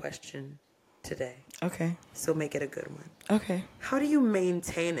one question today. Okay. So make it a good one. Okay. How do you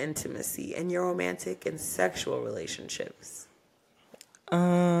maintain intimacy in your romantic and sexual relationships?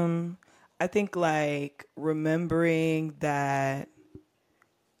 I think like remembering that,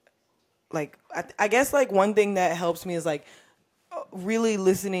 like, I guess like one thing that helps me is like really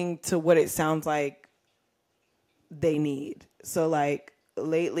listening to what it sounds like they need. So like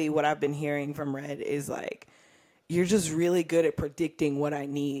lately what I've been hearing from Red is like, you're just really good at predicting what I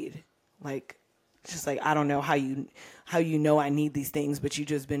need. Like, just like, I don't know how you know I need these things, but you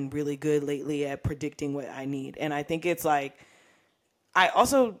just been really good lately at predicting what I need. And I think it's like, I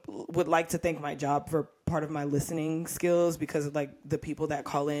also would like to thank my job for part of my listening skills, because of like the people that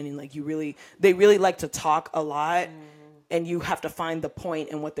call in and like they really like to talk a lot, and you have to find the point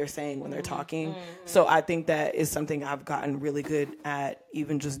in what they're saying when they're talking. So I think that is something I've gotten really good at,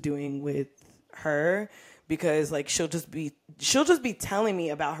 even just doing with her, because like she'll just be telling me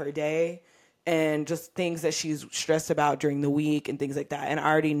about her day and just things that she's stressed about during the week and things like that. And I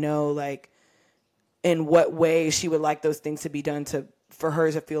already know like in what way she would like those things to be done for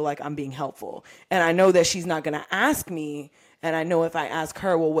her to feel like I'm being helpful. And I know that she's not going to ask me. And I know if I ask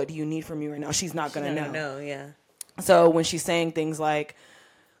her, well, what do you need from me right now? She's not going to know. No, yeah. So when she's saying things like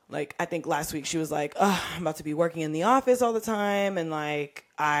I think last week she was like, oh, I'm about to be working in the office all the time. And like,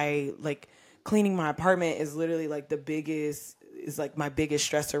 cleaning my apartment is literally like my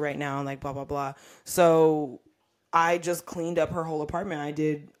biggest stressor right now. And like, blah, blah, blah. So I just cleaned up her whole apartment. I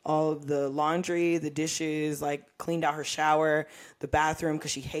did all of the laundry, the dishes, like cleaned out her shower, the bathroom,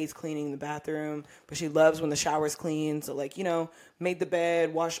 because she hates cleaning the bathroom, but she loves when the shower's clean. So like, made the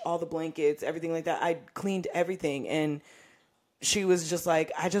bed, washed all the blankets, everything like that. I cleaned everything. And she was just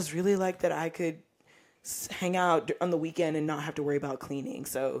like, I just really like that I could hang out on the weekend and not have to worry about cleaning.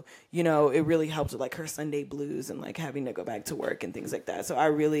 So, it really helped with like her Sunday blues and like having to go back to work and things like that. So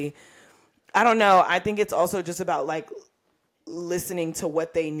I don't know. I think it's also just about like listening to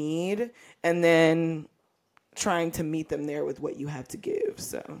what they need and then trying to meet them there with what you have to give.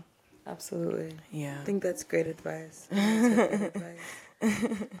 So, absolutely. Yeah. I think that's great advice.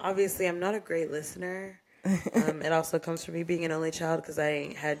 Obviously, I'm not a great listener. It also comes from me being an only child because I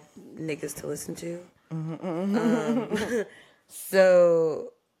ain't had niggas to listen to.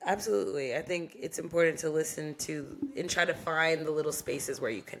 So, absolutely. I think it's important to listen to and try to find the little spaces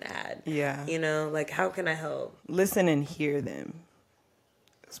where you can add. Yeah. Like, how can I help? Listen and hear them.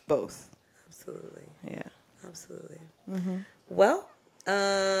 It's both. Absolutely. Yeah. Absolutely. Mm-hmm. Well,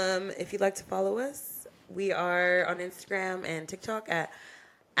 if you'd like to follow us, we are on Instagram and TikTok at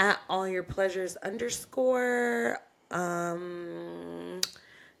allyourpleasures_.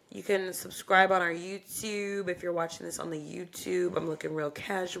 You can subscribe on our YouTube. If you're watching this on the YouTube, I'm looking real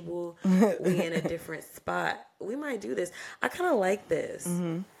casual. We in a different spot. We might do this. I kind of like this.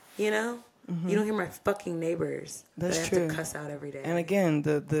 Mm-hmm. You don't hear my fucking neighbors. That's true. I have true. to cuss out every day. And again,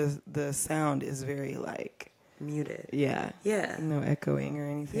 the sound is very like muted. Yeah. Yeah. No echoing or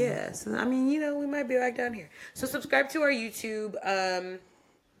anything. Yeah. So I mean, we might be back down here. So subscribe to our YouTube.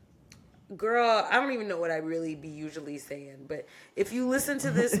 Girl, I don't even know what I really be usually saying, but if you listen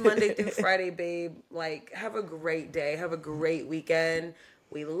to this Monday through Friday, babe, like, have a great day. Have a great weekend.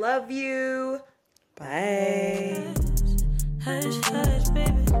 We love you. Bye.